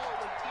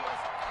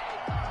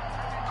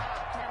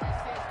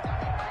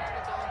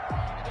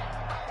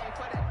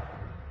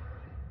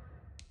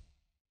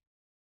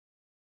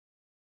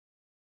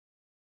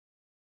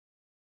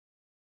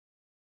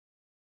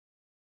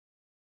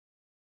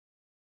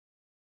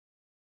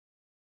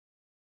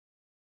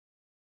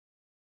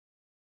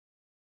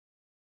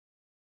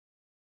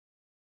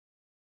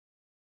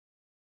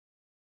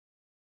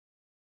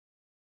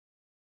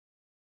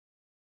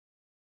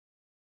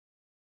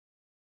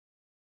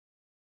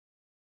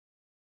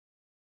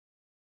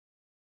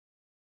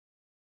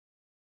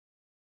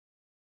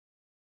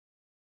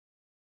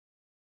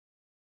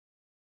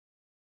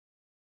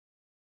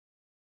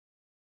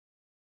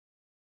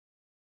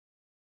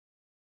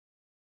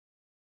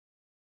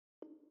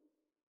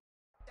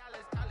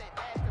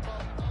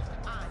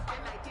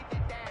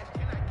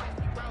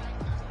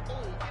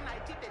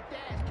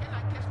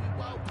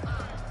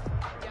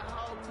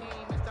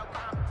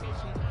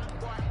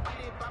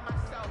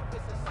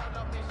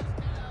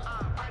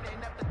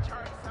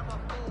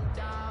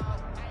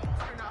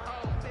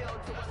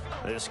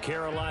 This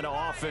Carolina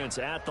offense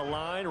at the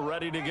line,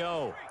 ready to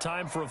go.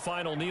 Time for a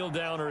final kneel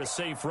down or a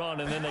safe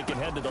run, and then they can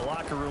head to the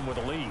locker room with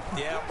a lead.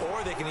 Yeah,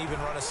 or they can even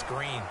run a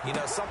screen. You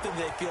know, something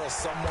they feel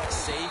somewhat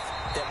safe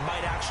that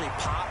might actually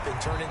pop and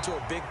turn into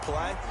a big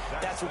play.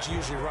 That's what you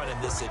usually run in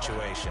this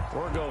situation.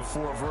 Or go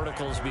 4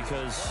 verticals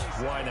because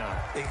why not?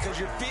 Because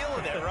you're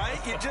feeling it, right?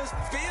 You're just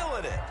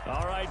feeling it.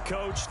 All right,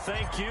 Coach,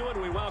 thank you, and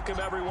we welcome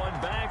everyone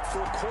back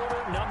for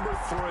quarter number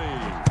 3.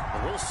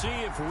 We'll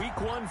see if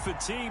week 1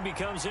 fatigue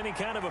becomes any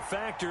kind of a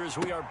factor as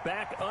we are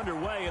back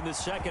underway in the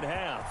second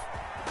half.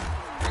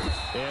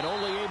 And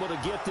only able to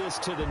get this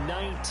to the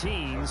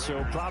 19,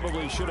 so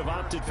probably should have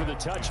opted for the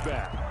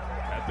touchback.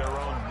 At their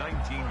own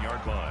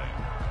 19-yard line.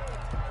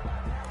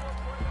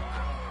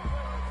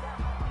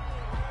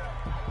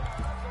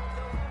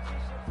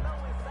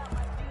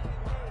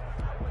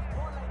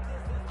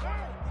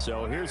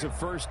 So here's a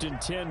 1st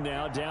and 10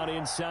 now, down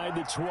inside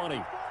the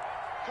 20.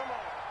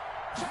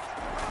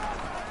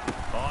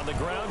 On the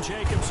ground,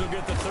 Jacobs will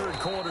get the 3rd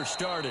quarter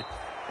started.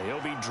 He'll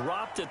be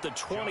dropped at the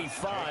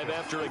 25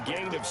 after a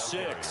gain of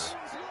 6.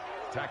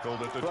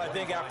 Tackled at the Well, I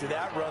think after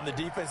that run, the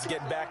defense is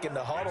getting back in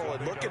the huddle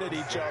and looking at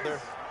each other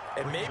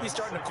and maybe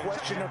starting to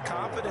question their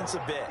confidence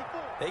a bit.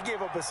 They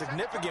gave up a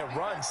significant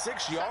run,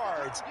 6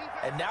 yards,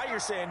 and now you're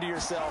saying to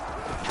yourself,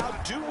 how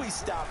do we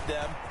stop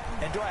them,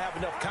 and do I have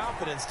enough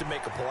confidence to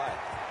make a play?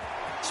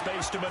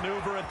 Space to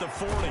maneuver at the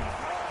 40.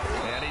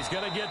 And he's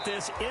going to get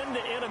this into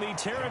enemy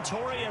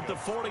territory at the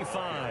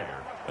 45.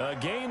 A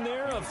gain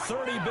there of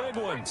 30 big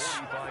ones.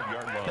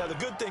 Now, the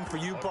good thing for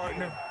you,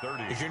 partner,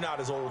 is you're not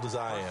as old as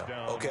I am,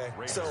 okay?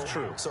 So,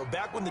 true. So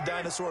back when the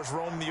dinosaurs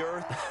roamed the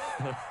earth,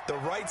 the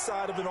right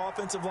side of an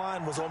offensive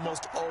line was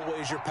almost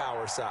always your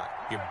power side.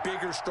 Your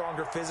bigger,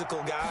 stronger,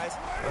 physical guys.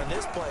 On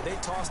this play, they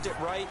tossed it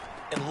right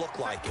and looked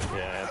like it.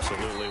 Yeah,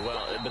 absolutely.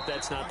 Well, but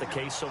that's not the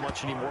case so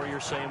much anymore,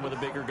 you're saying, with the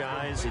bigger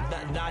guys?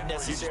 Not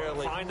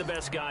necessarily. Find the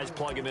best guys,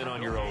 plug them in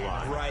on your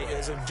O-line. Right.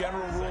 As a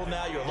general rule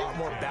now, you're a lot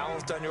more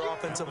balanced on your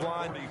offensive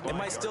line. It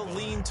might still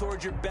lean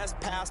towards your best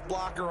pass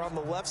blocker on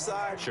the left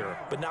side. Sure.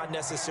 But not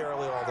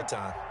necessarily all the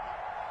time.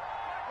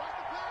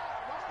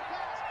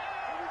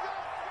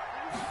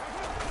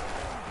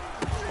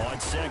 On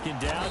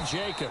 2nd down,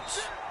 Jacobs.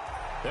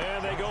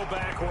 And they go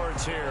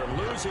backwards here,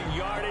 losing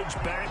yardage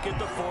back at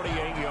the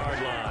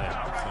 48-yard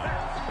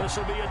line. This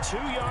will be a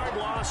 2-yard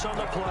loss on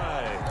the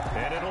play,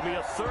 and it'll be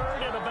a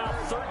 3rd and about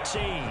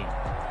 13.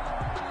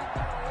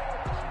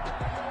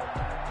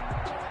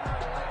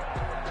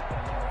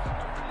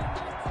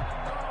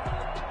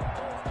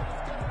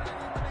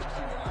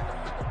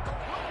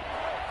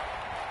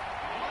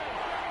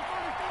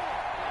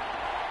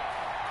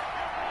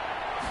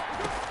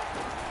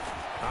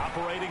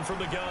 Operating from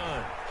the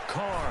gun,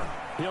 Carr.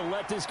 He'll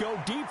let this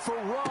go deep for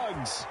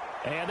Ruggs.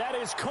 And that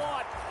is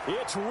caught.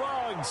 It's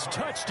Ruggs.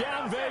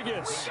 Touchdown,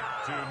 Vegas.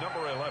 To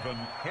number 11,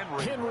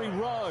 Henry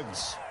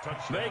Ruggs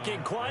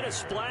making quite a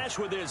splash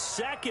with his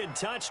second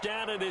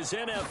touchdown in his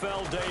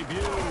NFL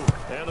debut.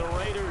 And the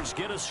Raiders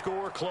get a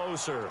score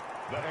closer.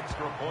 That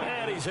extra point.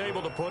 And he's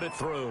able to put it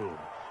through.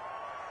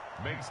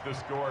 Makes the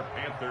score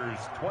Panthers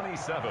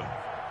 27.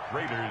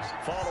 Raiders.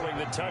 Following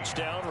the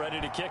touchdown, ready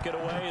to kick it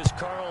away is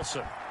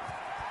Carlson.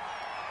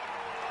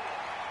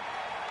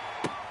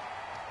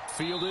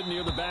 Fielded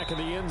near the back of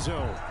the end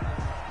zone.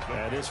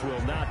 And this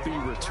will not be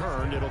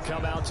returned. It'll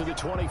come out to the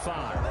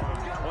 25.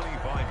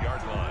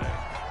 25-yard line.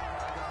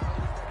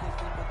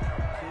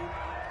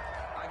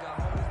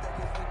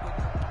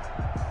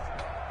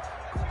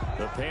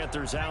 The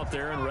Panthers out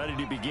there and ready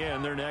to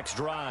begin their next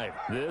drive.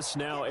 This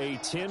now a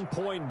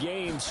 10-point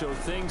game, so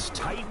things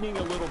tightening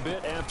a little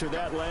bit after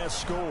that last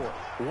score.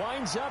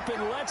 Winds up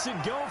and lets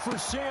it go for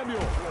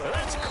Samuel.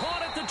 That's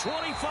caught at the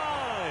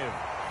 25.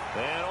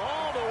 And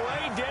all the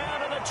way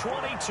down to the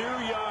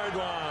 22-yard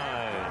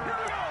line.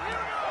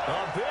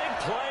 A big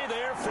play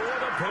there for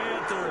the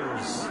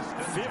Panthers.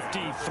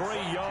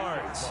 53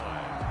 yards.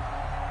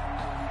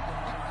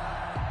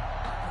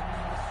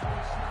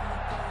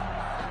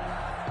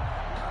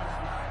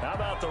 How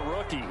about the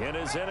rookie in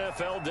his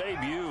NFL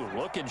debut?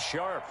 Looking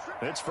sharp.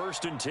 It's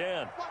 1st and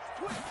 10.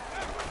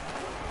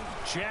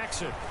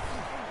 Jackson.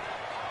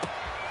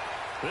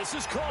 This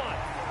is caught.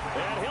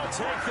 And he'll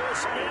take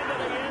this into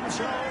the end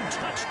zone.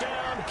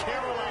 Touchdown,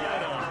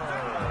 Carolina.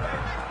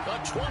 A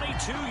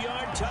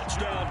 22-yard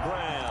touchdown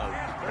grab.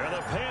 And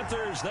the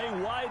Panthers, they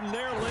widen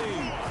their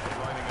lead.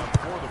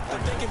 I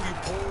think if you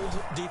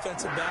pulled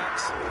defensive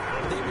backs,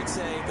 they would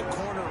say the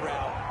corner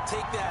route,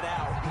 take that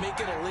out, make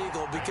it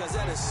illegal, because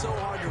that is so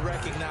hard to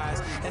recognize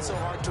and so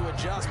hard to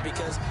adjust,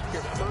 because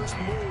your first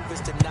move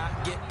is to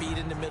not get beat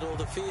in the middle of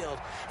the field,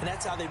 and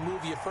that's how they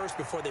move you first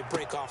before they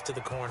break off to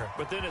the corner.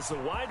 But then as the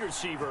wide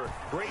receiver,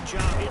 great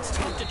job. It's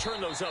tough to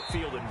turn those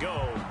upfield and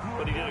go,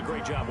 but he did a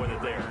great job with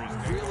it there.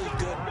 Really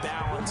good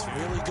balance,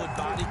 really good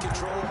body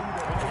control,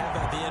 and how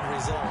about the end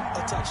result?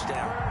 A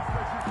touchdown.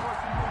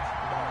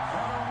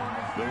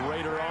 The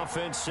Raider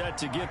offense set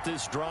to get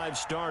this drive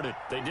started.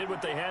 They did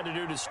what they had to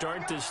do to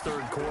start this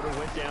third quarter.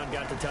 Went down,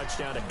 got the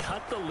touchdown to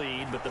cut the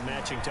lead, but the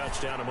matching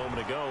touchdown a moment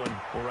ago, and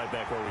we're right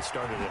back where we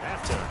started at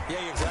halftime.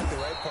 Yeah, you're exactly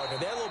right, partner.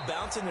 They had a little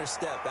bounce in their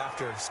step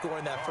after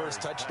scoring that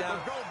first touchdown,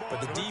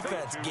 but the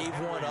defense gave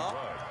one up,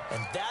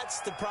 and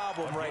that's the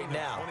problem right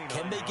now.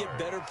 Can they get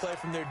better play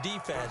from their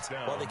defense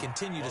while they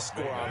continue to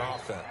score on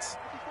offense?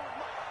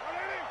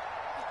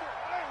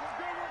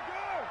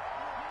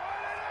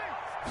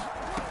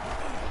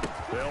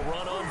 They'll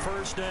run on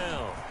 1st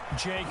down.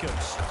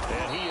 Jacobs.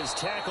 And he is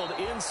tackled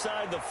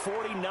inside the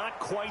 40, not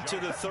quite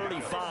to the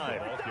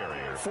 35.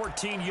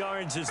 14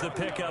 yards is the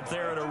pickup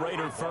there at a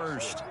Raider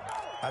first.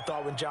 I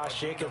thought when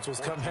Josh Jacobs was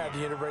coming out of the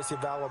University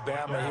of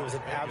Alabama, he was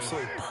an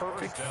absolutely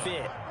perfect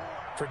fit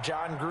for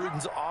John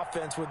Gruden's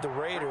offense with the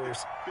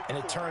Raiders. And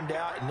it turned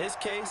out, in this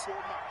case,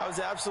 I was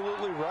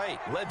absolutely right.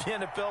 Led the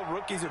NFL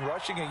rookies in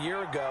rushing a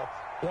year ago,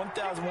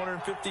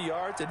 1,150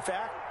 yards. In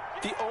fact,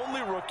 the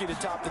only rookie to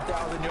top the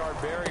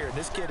 1,000-yard barrier. And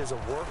this kid is a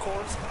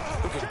workhorse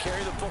who can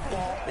carry the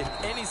football in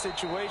any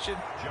situation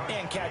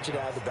and catch it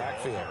out of the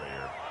backfield.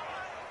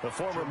 The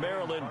former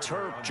Maryland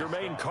Terp,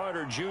 Jermaine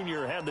Carter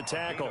Jr. had the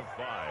tackle.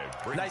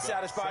 Nice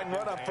satisfying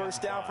run on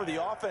 1st down for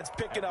the offense,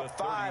 picking up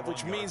 5,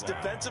 which means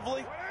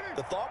defensively,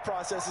 the thought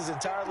process is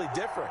entirely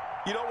different.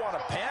 You don't want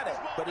to panic,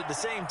 but at the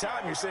same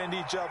time, you're saying to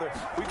each other,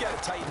 we've got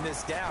to tighten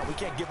this down. We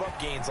can't give up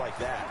gains like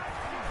that.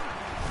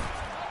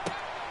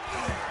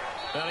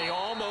 And he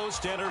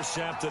almost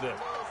intercepted it.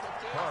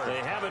 They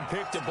haven't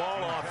picked the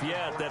ball off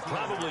yet. That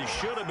probably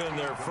should have been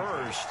their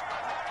first.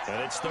 And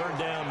it's 3rd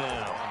down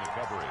now.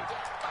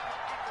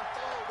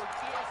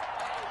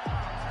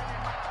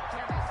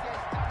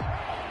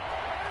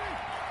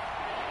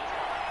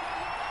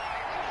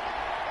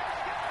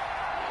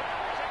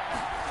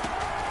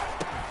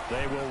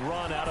 They will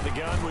run out of the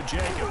gun with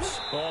Jacobs.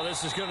 Oh,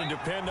 this is going to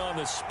depend on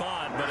the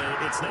spot, but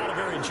it's not a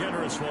very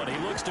generous one. He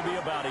looks to be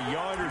about a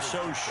yard or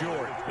so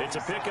short. It's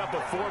a pickup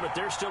of 4, but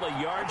they're still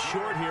a yard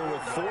short here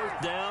with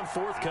 4th down,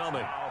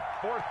 forthcoming.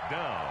 4th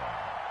down.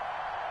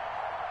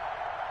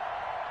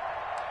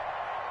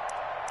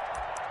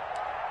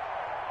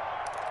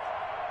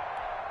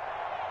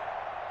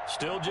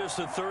 Still just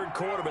the 3rd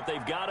quarter, but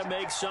they've got to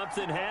make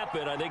something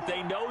happen. I think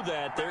they know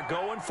that. They're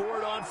going for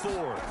it on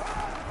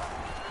 4th.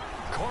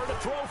 Carr to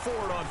throw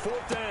for it on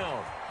 4th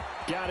down.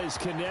 Got his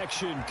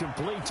connection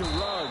complete to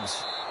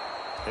Ruggs.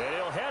 And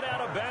he'll head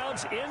out of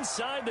bounds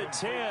inside the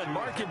 10.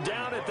 Mark it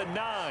down at the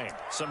 9.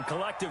 Some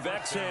collective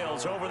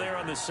exhales over there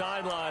on the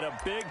sideline. A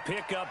big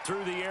pickup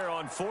through the air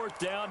on 4th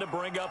down to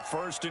bring up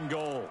 1st and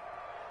goal.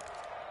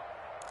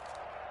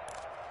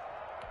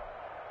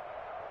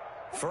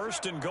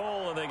 1st and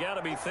goal, and they got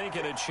to be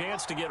thinking a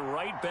chance to get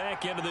right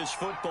back into this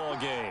football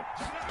game.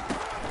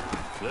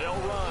 They'll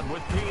run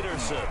with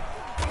Peterson.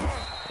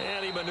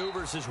 And he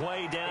maneuvers his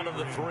way down to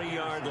the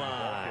 3-yard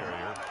line.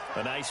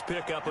 A nice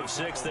pickup of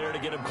 6 there to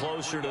get him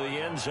closer to the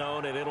end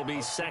zone, and it'll be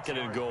 2nd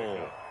and goal.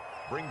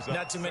 brings up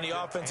Not too many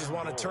offenses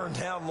want to turn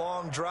down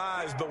long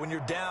drives, but when you're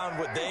down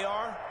what they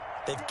are,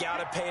 they've got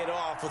to pay it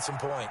off with some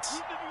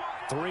points.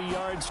 3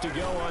 yards to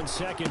go on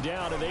second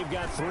down, and they've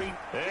got 3.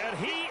 And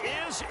he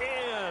is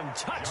in.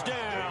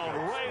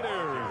 Touchdown,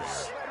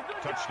 Raiders.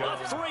 touchdown.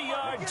 A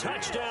 3-yard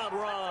touchdown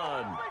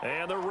run.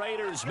 And the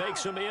Raiders make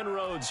some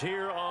inroads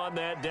here on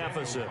that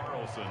deficit.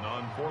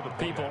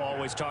 People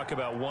always talk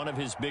about one of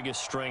his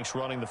biggest strengths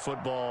running the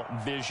football,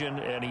 vision,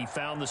 and he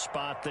found the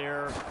spot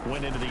there,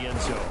 went into the end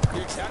zone.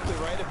 You're exactly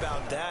right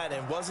about that,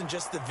 and it wasn't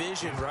just the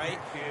vision, right?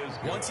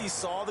 Once he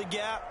saw the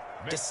gap,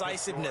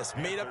 decisiveness,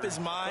 made up his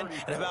mind,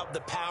 and about the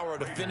power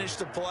to finish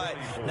the play.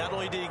 Not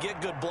only did he get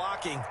good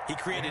blocking, he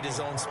created his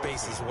own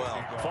space as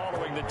well.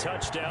 Following the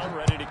touchdown,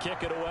 ready to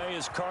kick it away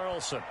is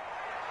Carlson.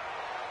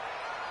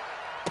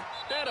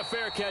 And a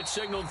fair catch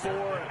signaled for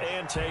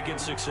and taken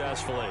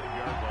successfully.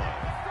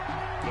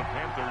 The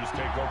Panthers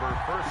take over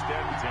 1st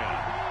and 10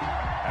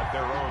 at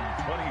their own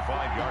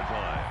 25-yard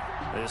line.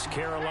 This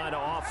Carolina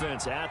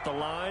offense at the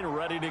line,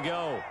 ready to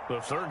go. The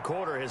third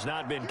quarter has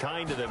not been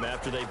kind to them.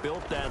 After they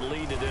built that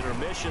lead at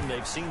intermission,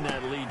 they've seen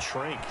that lead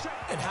shrink.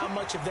 And how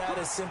much of that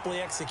is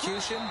simply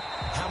execution?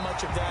 How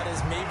much of that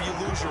is maybe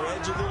you lose your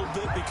edge a little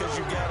bit because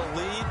you've got a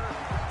lead?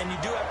 And you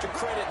do have to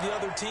credit the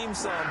other team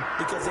some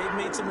because they've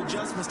made some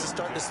adjustments to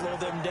start to slow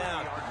them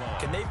down.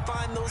 Can they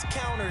find those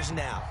counters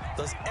now?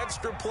 Those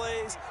extra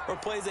plays or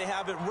plays they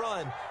haven't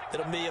run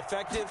that'll be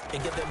effective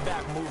and get them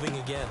back moving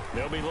again.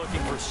 They'll be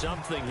looking for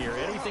something here,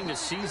 anything to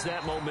seize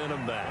that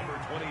momentum back.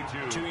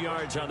 2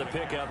 yards on the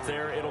pickup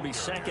there. It'll be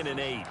 2nd and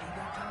 8.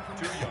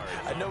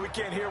 I know we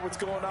can't hear what's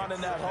going on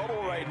in that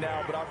huddle right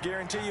now, but I'll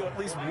guarantee you at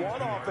least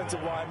one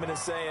offensive lineman is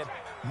saying,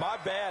 my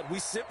bad, we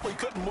simply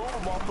couldn't move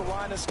them off the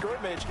line of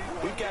scrimmage.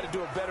 We've got to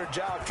do a better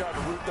job trying to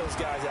root those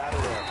guys out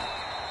of there.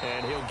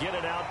 And he'll get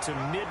it out to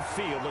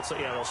midfield. Let's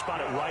say, yeah, they'll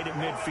spot it right at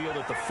midfield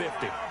at the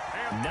 50.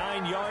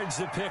 9 yards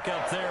to pick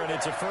up there, and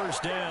it's a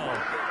first down.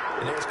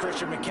 And there's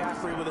Christian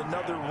McCaffrey with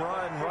another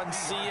run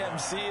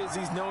CMC as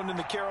he's known in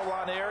the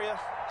Carolina area.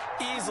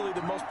 Easily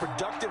the most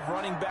productive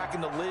running back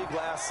in the league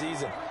last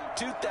season.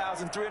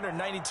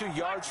 2,392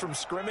 yards from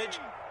scrimmage.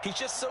 He's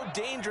just so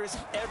dangerous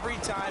every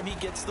time he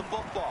gets the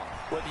football.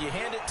 Whether you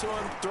hand it to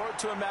him, throw it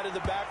to him out of the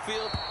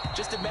backfield,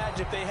 just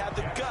imagine if they have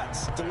the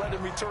guts to let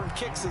him return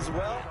kicks as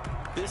well.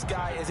 This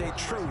guy is a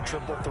true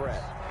triple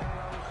threat.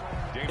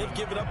 They've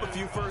given up a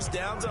few first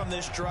downs on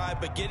this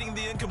drive, but getting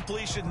the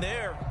incompletion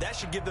there, that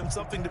should give them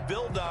something to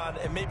build on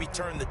and maybe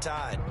turn the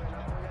tide.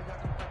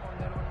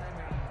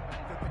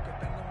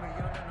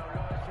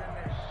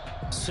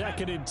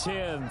 Second and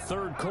 10,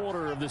 third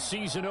quarter of the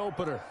season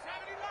opener.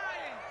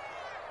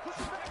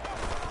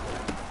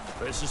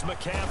 This is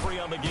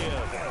McCaffrey on the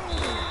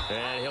give.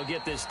 And he'll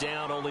get this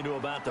down only to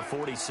about the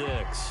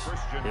 46.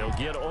 He'll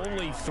get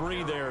only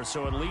 3 there,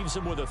 so it leaves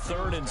him with a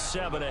 3rd and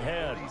 7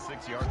 ahead.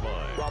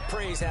 Well,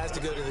 praise has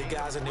to go to the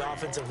guys on the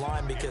offensive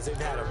line because they've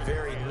had a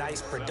very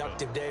nice,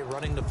 productive day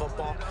running the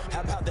football. How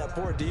about that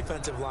poor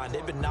defensive line?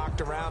 They've been knocked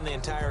around the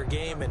entire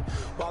game, and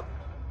while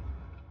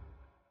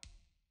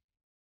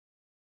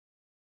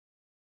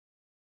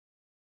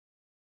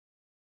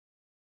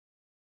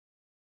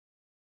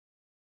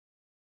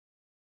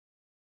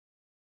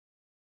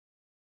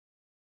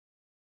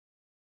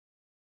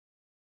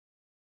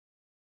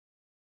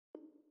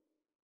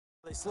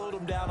they slowed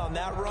them down on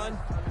that run,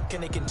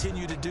 can they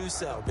continue to do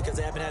so? Because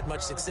they haven't had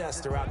much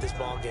success throughout this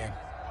ball game.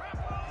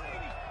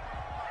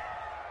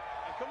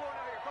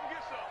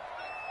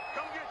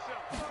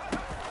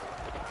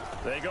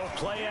 They go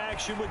play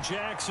action with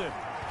Jackson.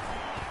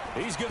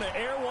 He's going to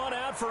air one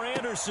out for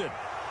Anderson.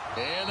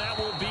 And that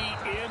will be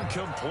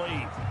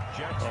incomplete.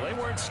 Well, they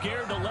weren't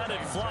scared to let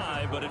it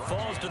fly, but it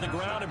falls to the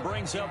ground and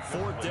brings up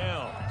 4th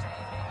down.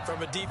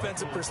 From a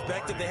defensive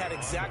perspective, they had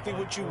exactly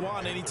what you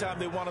want anytime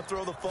they want to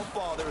throw the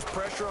football. There was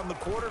pressure on the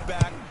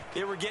quarterback.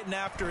 They were getting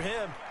after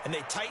him, and they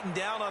tightened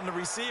down on the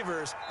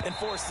receivers and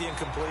forced the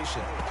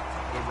incompletion.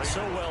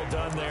 So well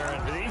done there.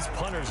 And these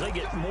punters, they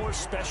get more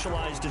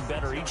specialized and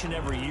better each and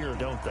every year,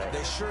 don't they?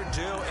 They sure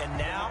do. And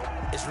now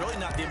it's really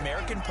not the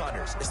American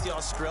punters. It's the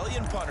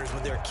Australian punters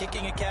with their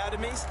kicking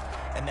academies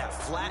and that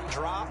flat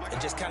drop and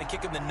just kind of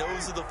kicking the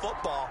nose of the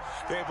football.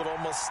 They're able to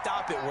almost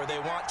stop it where they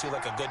want to,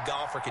 like a good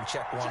golfer can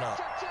check one up.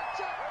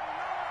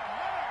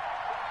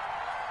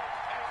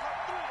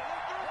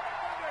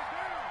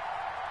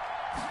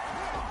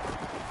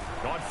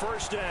 On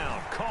first down,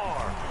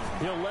 Carr.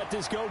 He'll let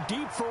this go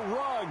deep for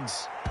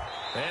Ruggs.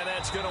 And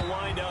that's going to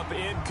wind up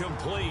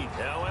incomplete.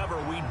 However,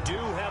 we do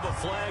have a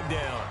flag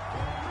down.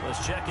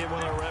 Let's check in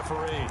with our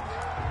referee.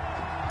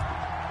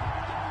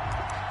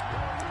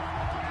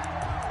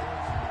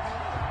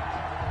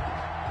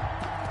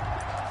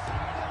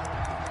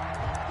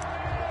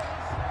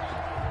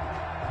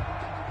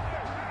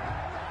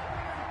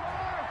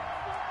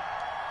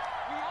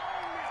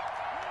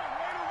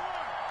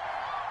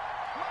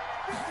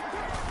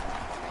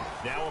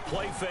 Now a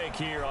play fake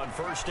here on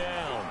first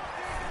down.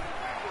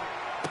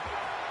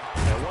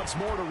 And once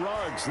more to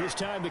Ruggs. This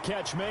time the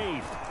catch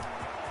made.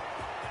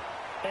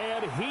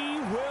 And he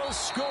will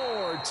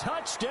score.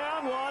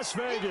 Touchdown, Las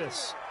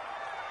Vegas.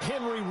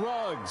 Henry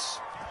Ruggs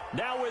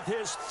now with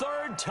his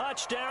third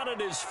touchdown in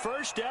his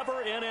first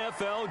ever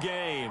NFL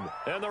game.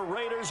 And the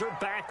Raiders are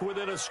back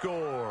within a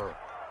score.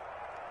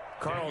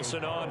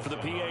 Carlson on for the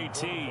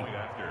PAT.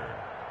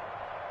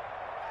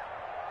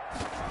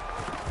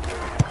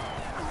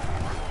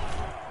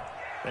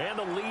 And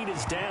the lead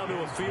is down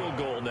to a field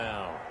goal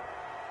now.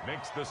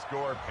 Makes the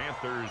score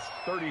Panthers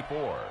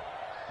 34,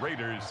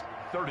 Raiders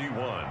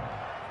 31.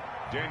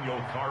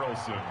 Daniel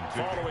Carlson.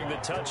 Following the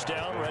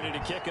touchdown, ready to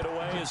kick it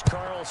away is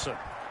Carlson.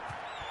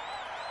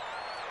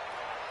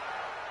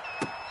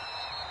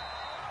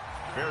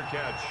 Fair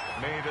catch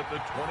made at the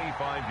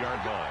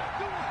 25-yard line.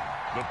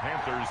 The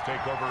Panthers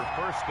take over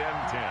 1st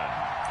and 10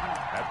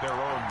 at their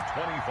own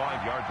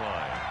 25-yard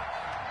line.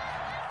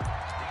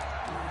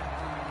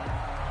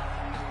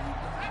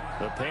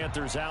 The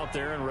Panthers out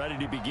there and ready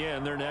to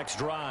begin their next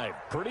drive.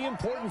 Pretty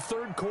important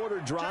third quarter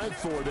drive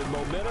for them.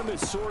 Momentum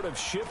has sort of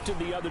shifted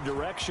the other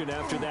direction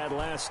after that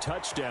last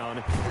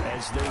touchdown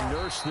as they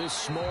nurse this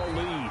small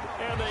lead.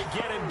 And they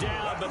get him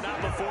down, but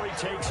not before he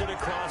takes it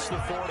across the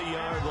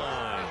 40-yard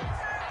line.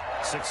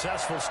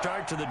 Successful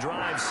start to the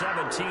drive,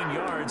 17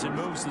 yards, and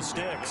moves the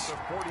sticks. The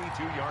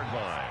 42-yard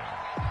line.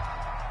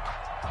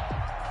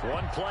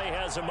 One play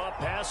has him up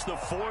past the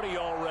 40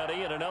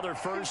 already, and another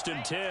 1st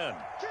and 10.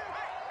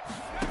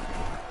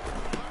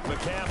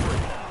 McCaffrey.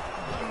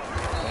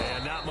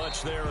 And not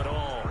much there at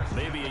all.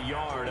 Maybe a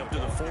yard up to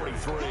the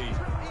 43.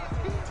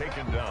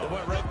 Taken down. It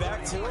went right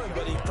back to him,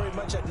 but he pretty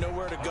much had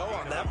nowhere to go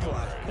on that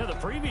play. Yeah, the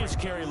previous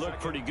carry looked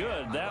pretty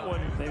good. That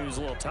one, maybe he was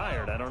a little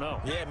tired. I don't know.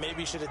 Yeah,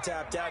 maybe he should have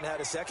tapped out and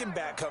had a second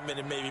back come in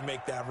and maybe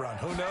make that run.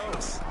 Who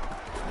knows?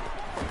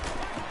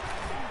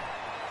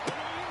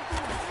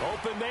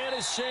 Open man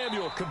is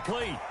Samuel,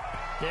 complete.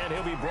 And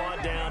he'll be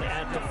brought down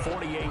at the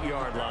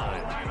 48-yard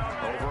line.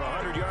 Over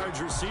 100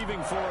 yards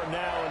receiving for him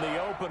now in the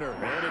opener.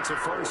 And it's a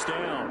 1st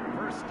down.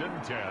 1st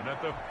and 10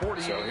 at the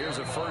 48. So here's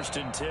a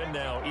 1st and 10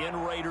 now in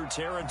Raider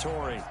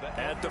territory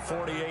at the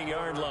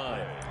 48-yard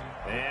line.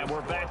 And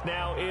we're back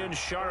now in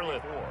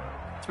Charlotte.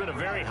 It's been a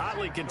very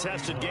hotly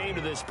contested game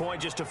to this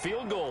point. Just a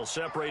field goal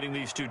separating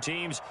these two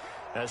teams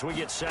as we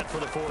get set for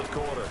the 4th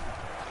quarter.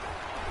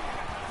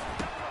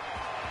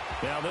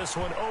 Now this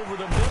one over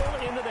the middle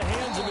into the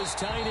hands of his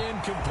tight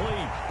end,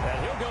 complete.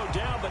 And he'll go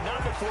down, but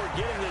not before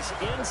getting this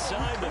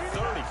inside the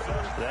 30.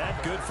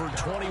 That good for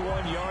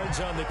 21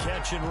 yards on the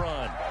catch and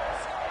run.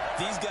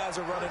 These guys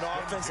are running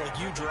offense like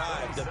you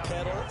drive. The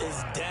pedal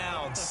is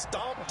down,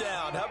 stomp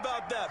down. How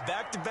about that?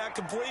 Back-to-back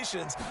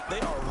completions. They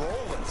are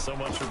rolling. So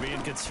much for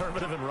being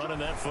conservative and running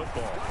that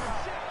football.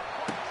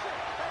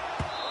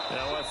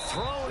 Now a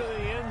throw to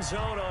the end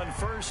zone on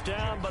 1st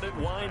down, but it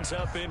winds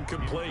up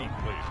incomplete.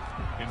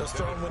 Those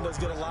throwing windows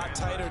get a lot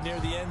tighter near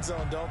the end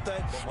zone, don't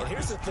they? And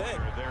here's the thing.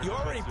 You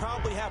already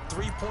probably have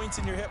 3 points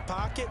in your hip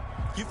pocket.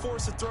 You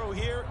force a throw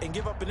here and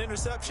give up an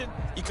interception,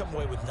 you come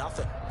away with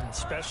nothing.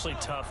 Especially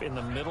tough in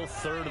the middle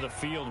third of the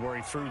field where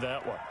he threw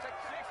that one.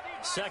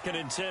 2nd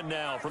and 10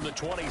 now from the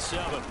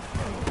 27.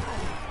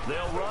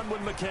 They'll run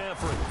with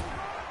McCaffrey.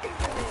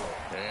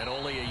 And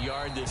only a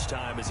yard this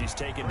time as he's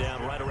taken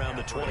down right around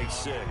the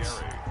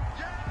 26.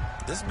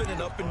 This has been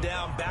an up and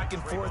down, back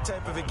and forth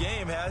type of a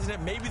game, hasn't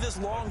it? Maybe this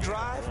long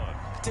drive,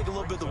 take a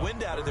little bit of the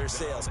wind out of their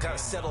sails, kind of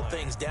settle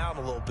things down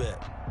a little bit.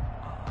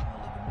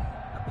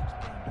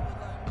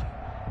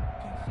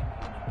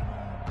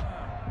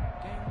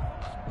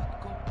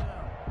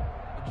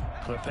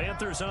 The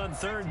Panthers on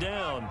 3rd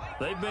down.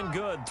 They've been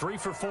good, 3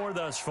 for 4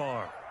 thus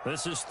far.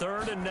 This is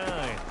 3rd and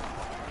 9.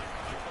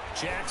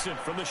 Jackson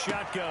from the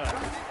shotgun.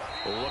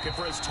 Looking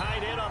for his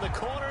tight end on the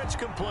corner. It's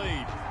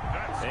complete.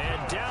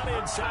 And down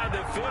inside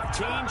the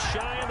 15,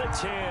 shy of the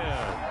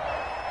 10.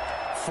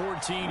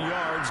 14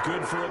 yards,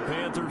 good for a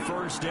Panther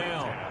 1st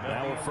down.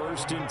 Now a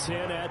 1st and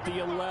 10 at the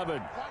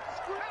 11.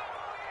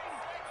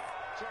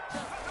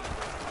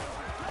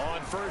 On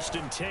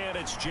 1st and 10,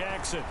 it's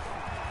Jackson.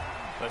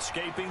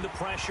 Escaping the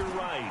pressure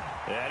right.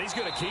 And he's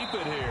going to keep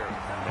it here.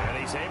 And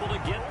he's able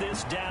to get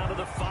this down to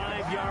the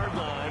 5-yard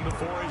line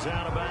before he's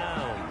out of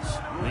bounds.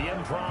 The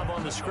improv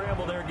on the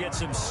scramble there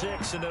gets him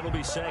 6, and it'll be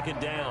 2nd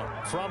down.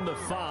 From the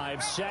 5,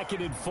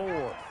 2nd and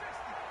 4.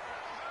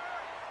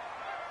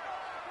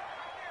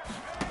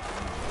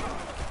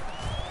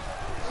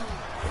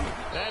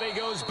 And he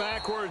goes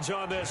backwards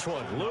on this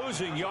one,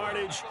 losing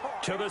yardage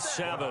to the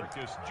 7.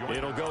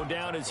 It'll go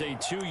down as a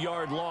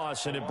 2-yard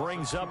loss, and it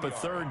brings up a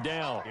 3rd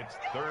down.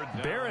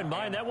 Bear in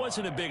mind, that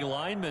wasn't a big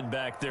lineman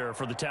back there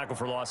for the tackle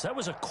for loss. That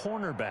was a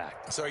cornerback.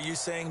 So are you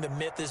saying the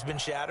myth has been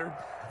shattered?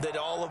 That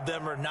all of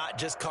them are not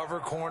just cover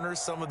corners?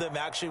 Some of them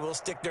actually will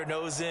stick their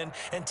nose in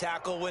and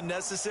tackle when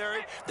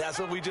necessary? That's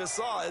what we just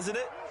saw, isn't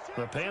it?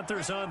 The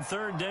Panthers on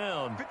 3rd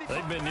down.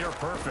 They've been near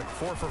perfect,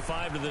 4 for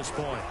 5 to this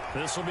point.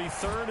 This will be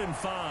 3rd and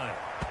 5.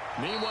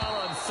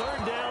 Meanwhile, on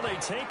third down, they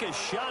take a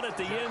shot at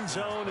the end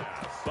zone,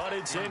 but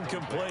it's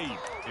incomplete.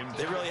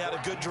 They really had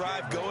a good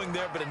drive going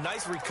there, but a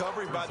nice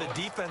recovery by the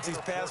defense these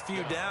past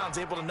few downs,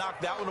 able to knock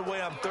that one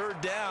away on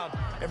third down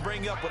and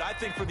bring up what I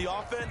think for the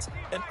offense,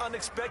 an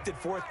unexpected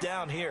fourth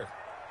down here.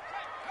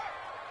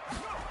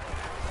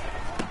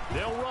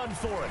 They'll run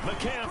for it.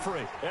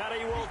 McCaffrey, and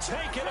he will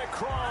take it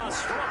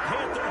across for a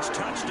Panthers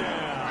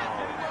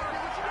touchdown.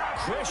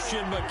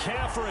 Christian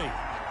McCaffrey,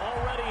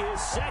 already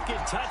his second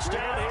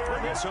touchdown here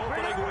in this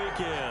opening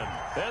weekend.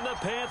 And the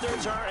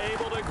Panthers are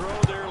able to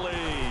grow their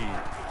lead.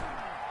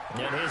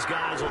 And his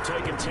guys will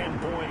take a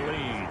 10-point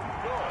lead.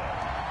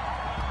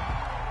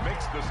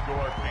 Makes the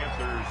score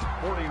Panthers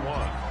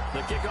 41.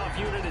 The kickoff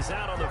unit is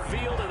out on the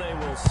field, and they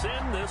will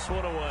send this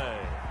one away.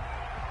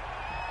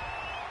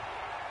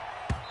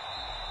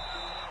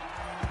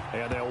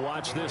 And they'll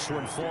watch this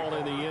one fall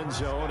in the end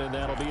zone, and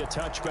that'll be a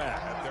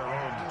touchback. At their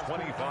own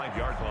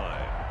 25-yard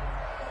line.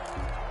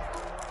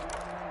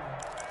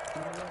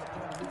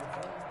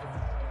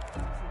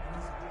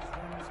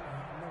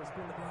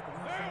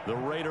 The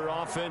Raider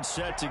offense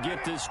set to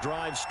get this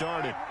drive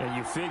started. And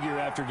you figure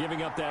after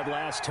giving up that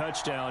last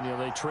touchdown,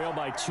 they trail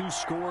by 2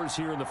 scores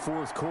here in the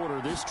fourth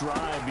quarter. This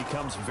drive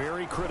becomes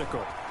very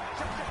critical.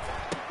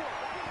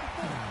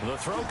 The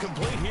throw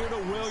complete here to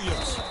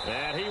Williams.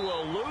 And he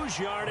will lose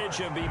yardage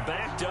and be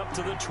backed up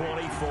to the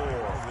 24.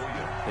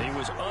 He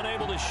was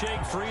unable to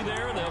shake free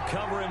there, and they'll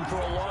cover him for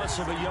a loss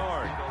of a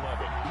yard.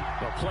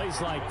 Well, plays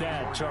like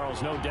that,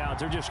 Charles, no doubt,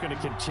 they're just going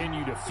to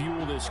continue to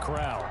fuel this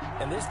crowd.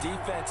 And this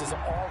defense is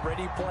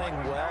already playing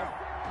well,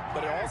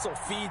 but it also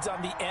feeds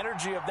on the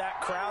energy of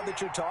that crowd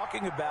that you're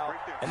talking about,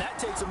 and that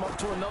takes them up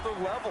to another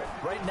level.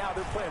 Right now,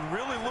 they're playing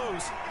really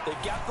loose.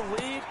 They've got the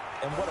lead,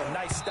 and what a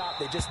nice stop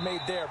they just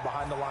made there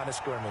behind the line of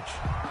scrimmage.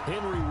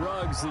 Henry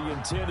Ruggs, the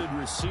intended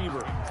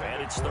receiver,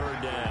 and it's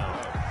third down.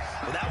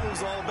 Well, that one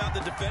was all about the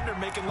defender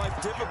making life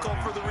difficult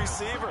for the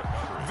receiver.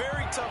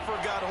 Very tough for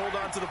a guy to hold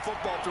on to the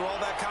football through all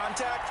that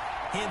contact.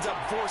 He ends up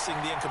forcing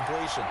the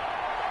incompletion.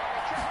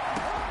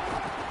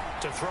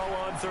 To throw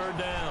on third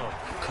down,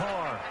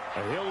 Carr.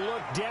 He'll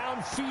look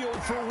downfield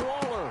for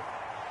Waller.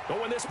 But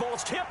when this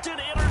ball's tipped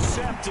and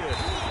intercepted,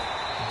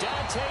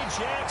 Dante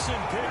Jackson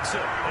picks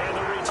it. And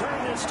the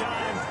return this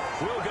time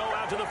will go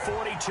out to the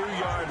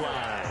 42-yard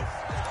line.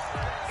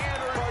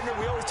 Partner,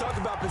 we always talk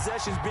about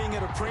possessions being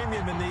at a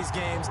premium in these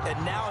games,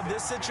 and now in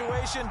this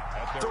situation,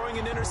 throwing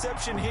an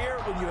interception here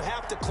when you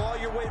have to claw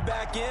your way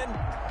back in,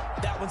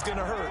 that one's going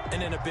to hurt,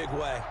 and in a big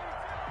way.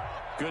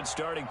 Good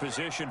starting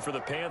position for the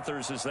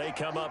Panthers as they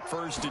come up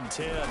 1st and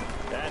 10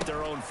 at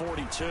their own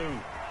 42.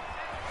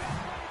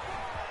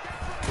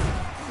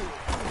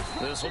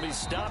 This will be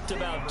stopped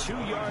about 2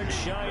 yards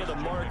shy of the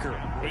marker.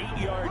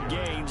 8-yard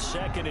gain,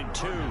 2nd and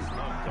 2.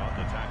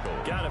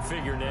 Got to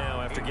figure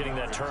now, after getting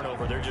that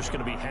turnover, they're just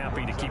going to be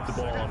happy to keep the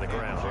ball on the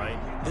ground, right?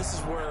 This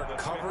is where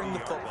covering the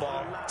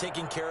football,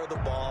 taking care of the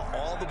ball,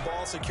 all the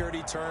ball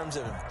security terms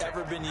that have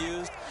ever been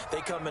used,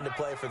 they come into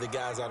play for the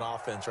guys on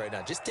offense right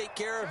now. Just take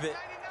care of it,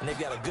 and they've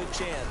got a good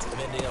chance of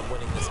ending up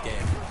winning this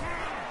game.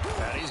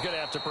 And he's going to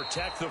have to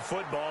protect the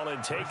football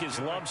and take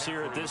his lumps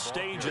here at this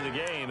stage of the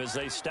game as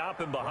they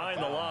stop him behind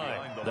the line.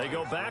 They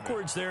go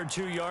backwards there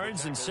 2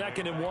 yards, and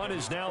 2nd and 1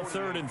 is now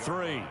 3rd and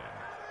 3.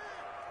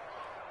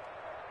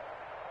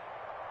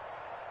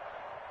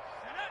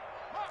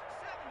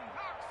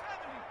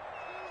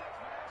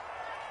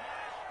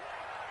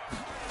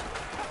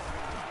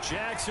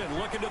 Jackson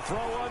looking to throw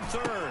on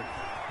third.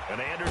 And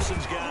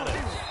Anderson's got it.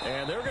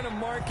 And they're going to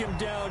mark him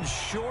down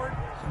short,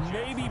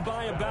 maybe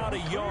by about a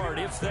yard,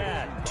 if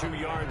that. 2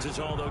 yards is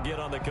all they'll get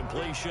on the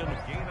completion.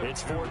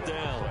 It's 4th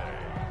down.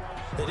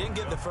 They didn't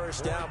get the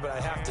first down, but I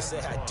have to say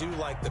I do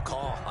like the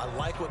call. I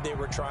like what they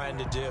were trying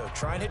to do.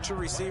 Try and hit your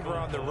receiver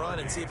on the run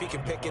and see if he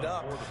can pick it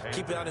up.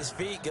 Keep it on his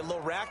feet, get a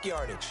little rack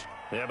yardage.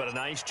 Yeah, but a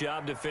nice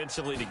job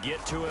defensively to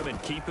get to him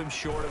and keep him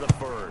short of the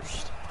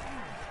first.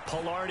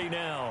 Pilardi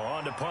now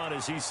on to punt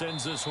as he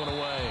sends this one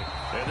away.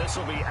 And this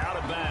will be out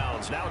of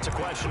bounds. Now it's a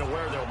question of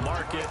where they'll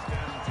mark it.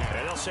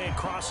 And they'll say it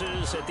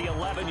crosses at the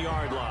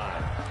 11-yard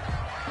line.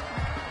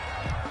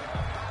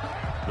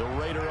 The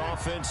Raider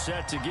offense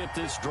set to get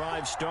this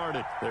drive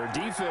started. Their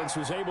defense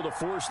was able to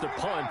force the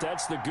punt.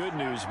 That's the good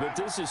news. But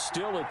this is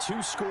still a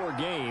 2-score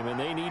game, and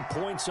they need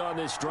points on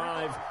this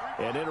drive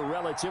and in a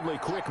relatively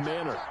quick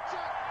manner.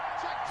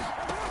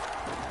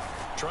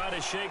 Trying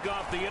to shake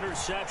off the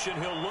interception.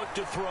 He'll look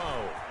to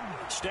throw.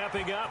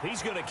 Stepping up,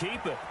 he's going to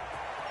keep it.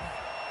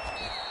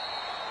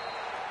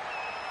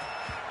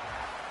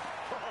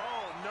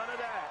 Oh, none of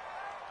that.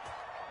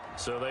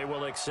 So they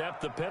will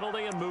accept the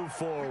penalty and move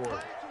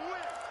forward.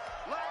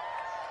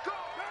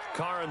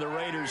 Carr and the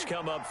Raiders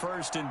come up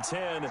 1st and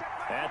 10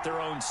 at their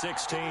own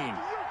 16.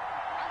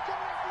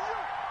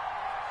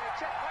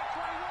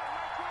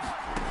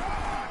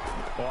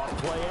 Off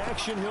play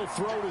action, he'll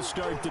throw to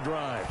start the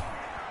drive.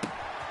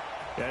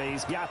 And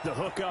he's got the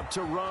hook up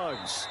to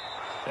Ruggs.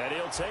 And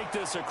he'll take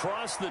this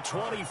across the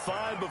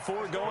 25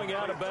 before going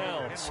out of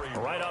bounds.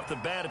 Right off the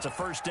bat, it's a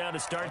first down to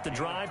start the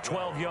drive,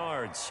 12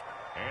 yards.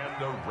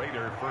 And the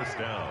Raider first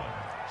down.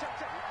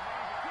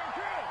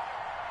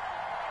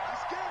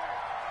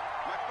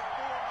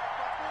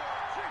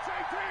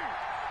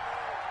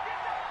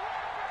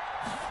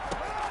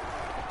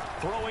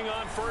 Throwing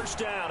on first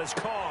down is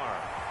Carr.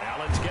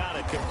 Allen's got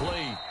it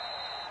complete.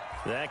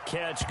 That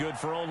catch good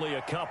for only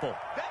a couple.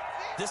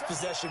 This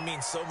possession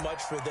means so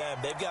much for them.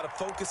 They've got to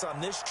focus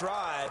on this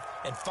drive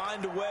and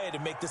find a way to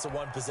make this a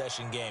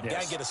one-possession game. Yes.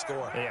 Got to get a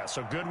score. Yeah,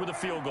 so good with a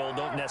field goal.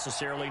 Don't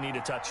necessarily need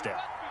a touchdown.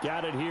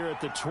 Got it here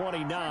at the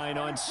 29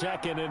 on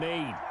 2nd and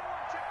 8.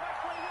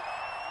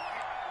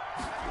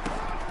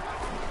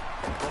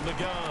 From the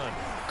gun,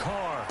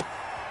 Carr.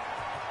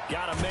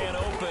 Got a man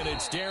open.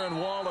 It's Darren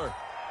Waller.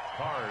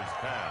 Carr's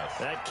pass.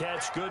 That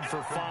catch good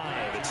for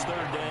 5. It's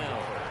 3rd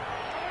down.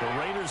 The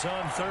Raiders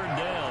on 3rd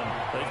down.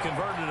 They've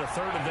converted a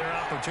third of their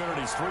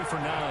opportunities, 3 for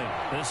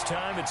 9. This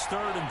time it's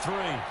 3rd and 3.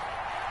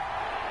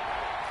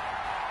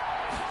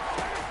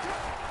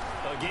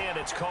 Again,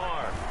 it's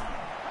Carr.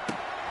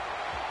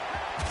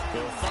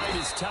 He'll fight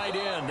his tight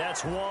end.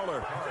 That's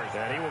Waller.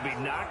 And he will be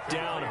knocked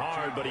down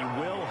hard, but he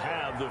will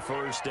have the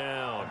first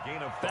down.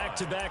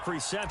 Back-to-back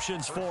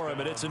receptions for him,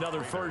 and it's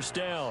another first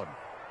down.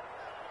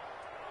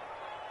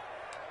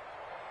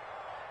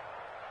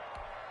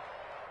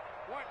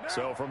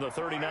 So from the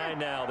 39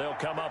 now, they'll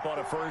come up on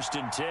a 1st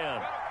and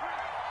 10.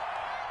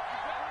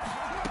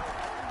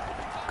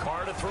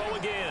 Carr to throw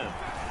again.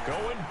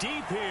 Going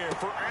deep here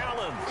for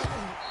Allen.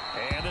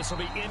 And this will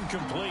be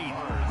incomplete.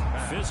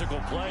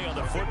 Physical play on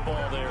the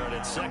football there, and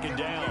it's 2nd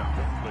down.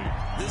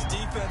 This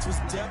defense was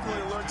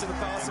definitely alert to the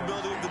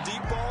possibility of the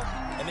deep ball,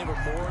 and they were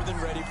more than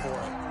ready for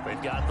it.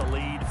 They've got the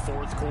lead,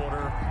 4th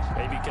quarter.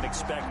 Maybe can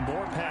expect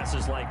more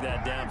passes like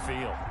that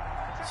downfield.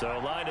 So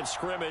line of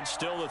scrimmage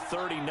still the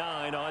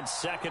 39 on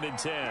 2nd and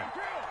 10.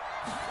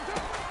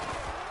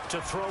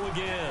 To throw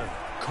again.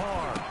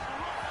 Carr.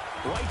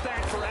 Right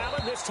back for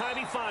Allen. This time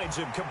he finds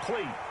him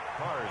complete.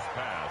 Carr's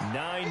pass.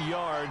 9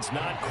 yards,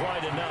 not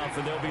quite enough,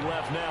 and they'll be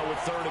left now with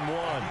 3rd and 1.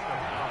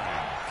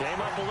 Came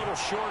up a little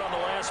short on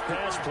the last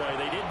pass play.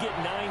 They did get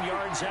 9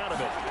 yards out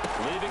of it,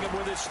 leaving him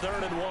with his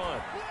 3rd and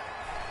 1.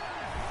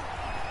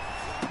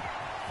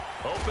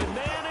 Open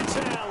man, it's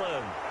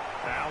Allen.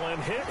 Allen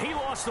hit. He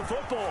lost the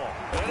football.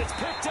 And it's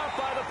picked up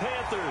by the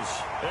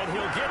Panthers. And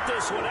he'll get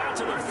this one out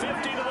to the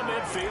 50 to the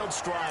midfield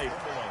stripe.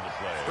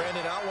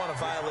 Brandon, I don't want to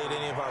violate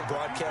any of our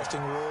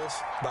broadcasting rules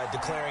by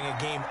declaring a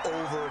game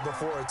over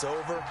before it's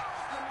over.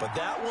 But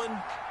that one,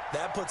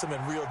 that puts them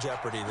in real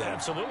jeopardy there.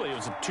 Absolutely. It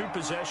was a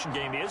 2-possession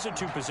game. It is a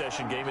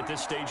 2-possession game at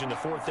this stage in the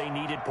 4th. They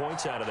needed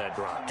points out of that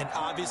drive. And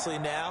obviously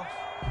now,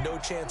 no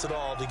chance at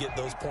all to get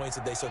those points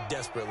that they so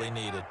desperately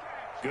needed.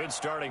 Good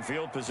starting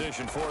field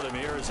position for them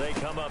here as they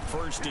come up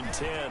 1st and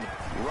 10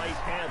 right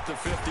at the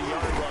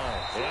 50-yard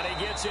line. And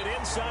he gets it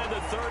inside the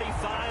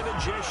 35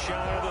 and just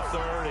shy of the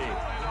 30.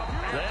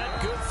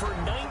 That good for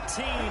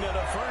 19 and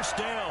a first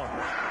down.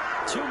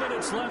 2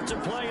 minutes left to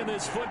play in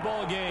this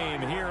football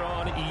game here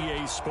on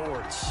EA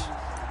Sports.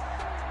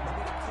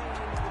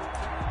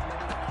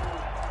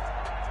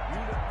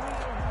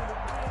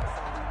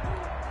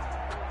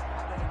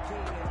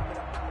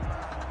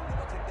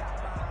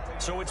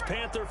 So it's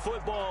Panther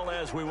football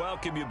as we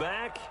welcome you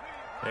back.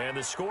 And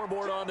the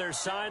scoreboard on their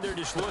side, they're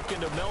just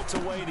looking to melt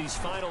away these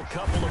final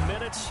couple of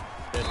minutes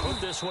and put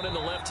this one in the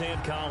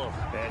left-hand column.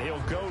 And he'll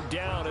go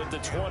down at the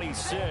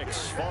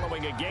 26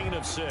 following a gain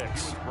of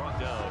 6. Brought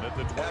down at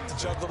the 20. I have to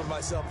chuckle to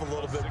myself a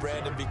little bit,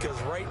 Brandon, because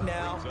right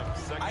now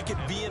I could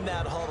be in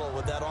that huddle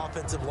with that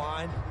offensive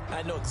line.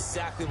 I know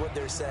exactly what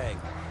they're saying.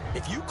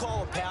 If you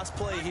call a pass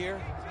play here,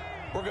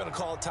 we're going to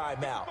call a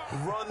timeout.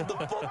 Run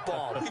the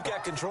football. We've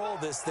got control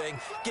of this thing.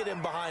 Get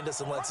in behind us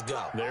and let's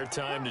go. Their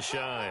time to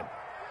shine.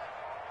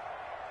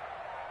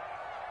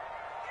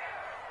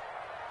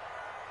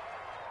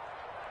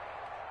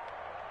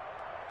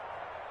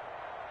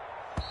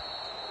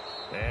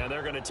 And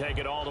they're going to take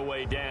it all the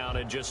way down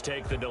and just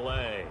take the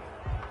delay.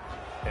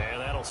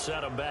 And that'll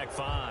set them back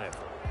 5.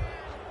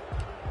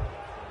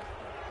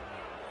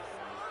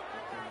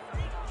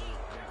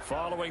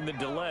 Following the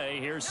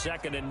delay, here's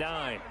 2nd and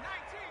 9.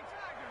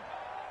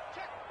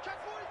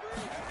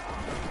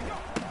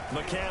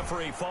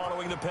 McCaffrey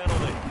following the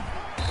penalty.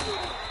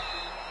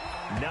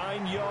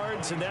 9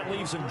 yards, and that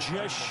leaves him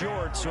just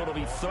short, so it'll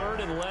be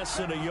 3rd and less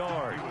than a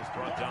yard.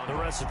 The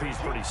recipe's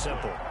pretty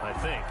simple, I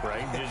think,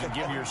 right? Just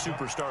give your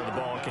superstar the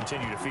ball and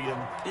continue to feed him.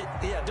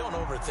 Yeah, don't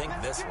overthink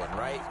this one,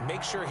 right?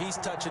 Make sure he's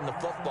touching the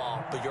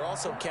football, but you're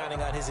also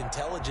counting on his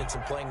intelligence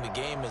in playing the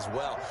game as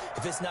well.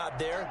 If it's not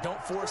there,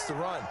 don't force the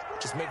run.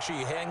 Just make sure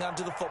you hang on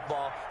to the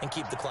football and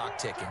keep the clock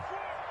ticking.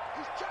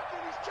 He's checking,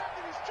 he's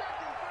checking, he's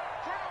checking.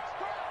 Crouch,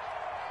 crouch.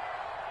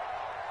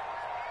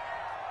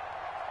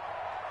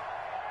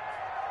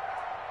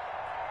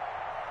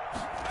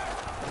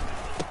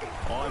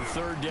 On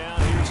 3rd down,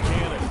 here's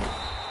Cannon.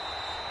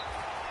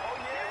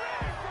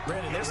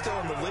 Brandon, they're still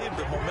in the lead,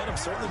 but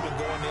momentum's certainly been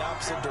going the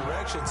opposite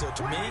direction. So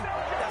to me,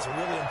 that's a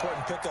really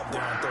important pickup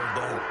there on 3rd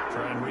down.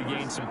 Try and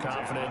regain some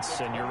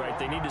confidence, and you're right,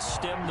 they need to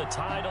stem the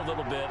tide a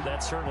little bit.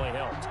 That certainly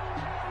helped.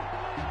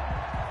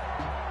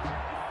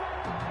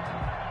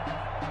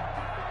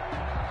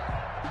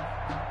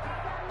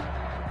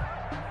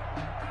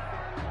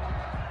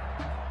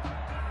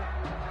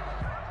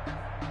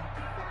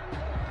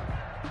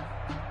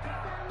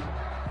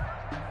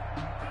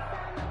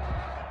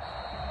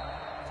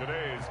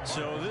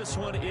 So this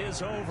one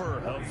is over.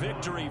 A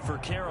victory for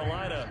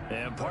Carolina.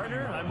 And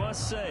partner, I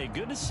must say,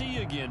 good to see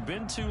you again.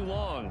 Been too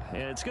long.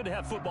 And it's good to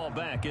have football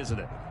back, isn't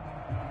it?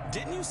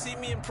 Didn't you see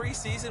me in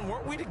preseason?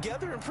 Weren't we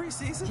together in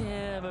preseason?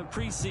 Yeah, but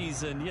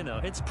preseason, you know,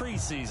 it's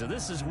preseason.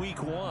 This is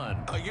week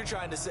 1. Oh, you're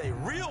trying to say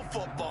real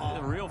football.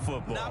 Yeah, real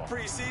football. Not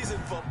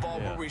preseason football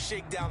where we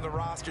shake down the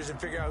rosters and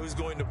figure out who's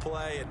going to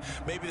play, and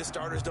maybe the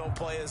starters don't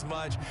play as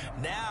much.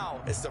 Now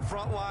it's the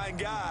frontline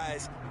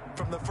guys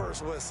from the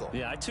first whistle.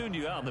 Yeah, I tuned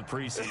you out in the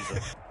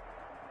preseason.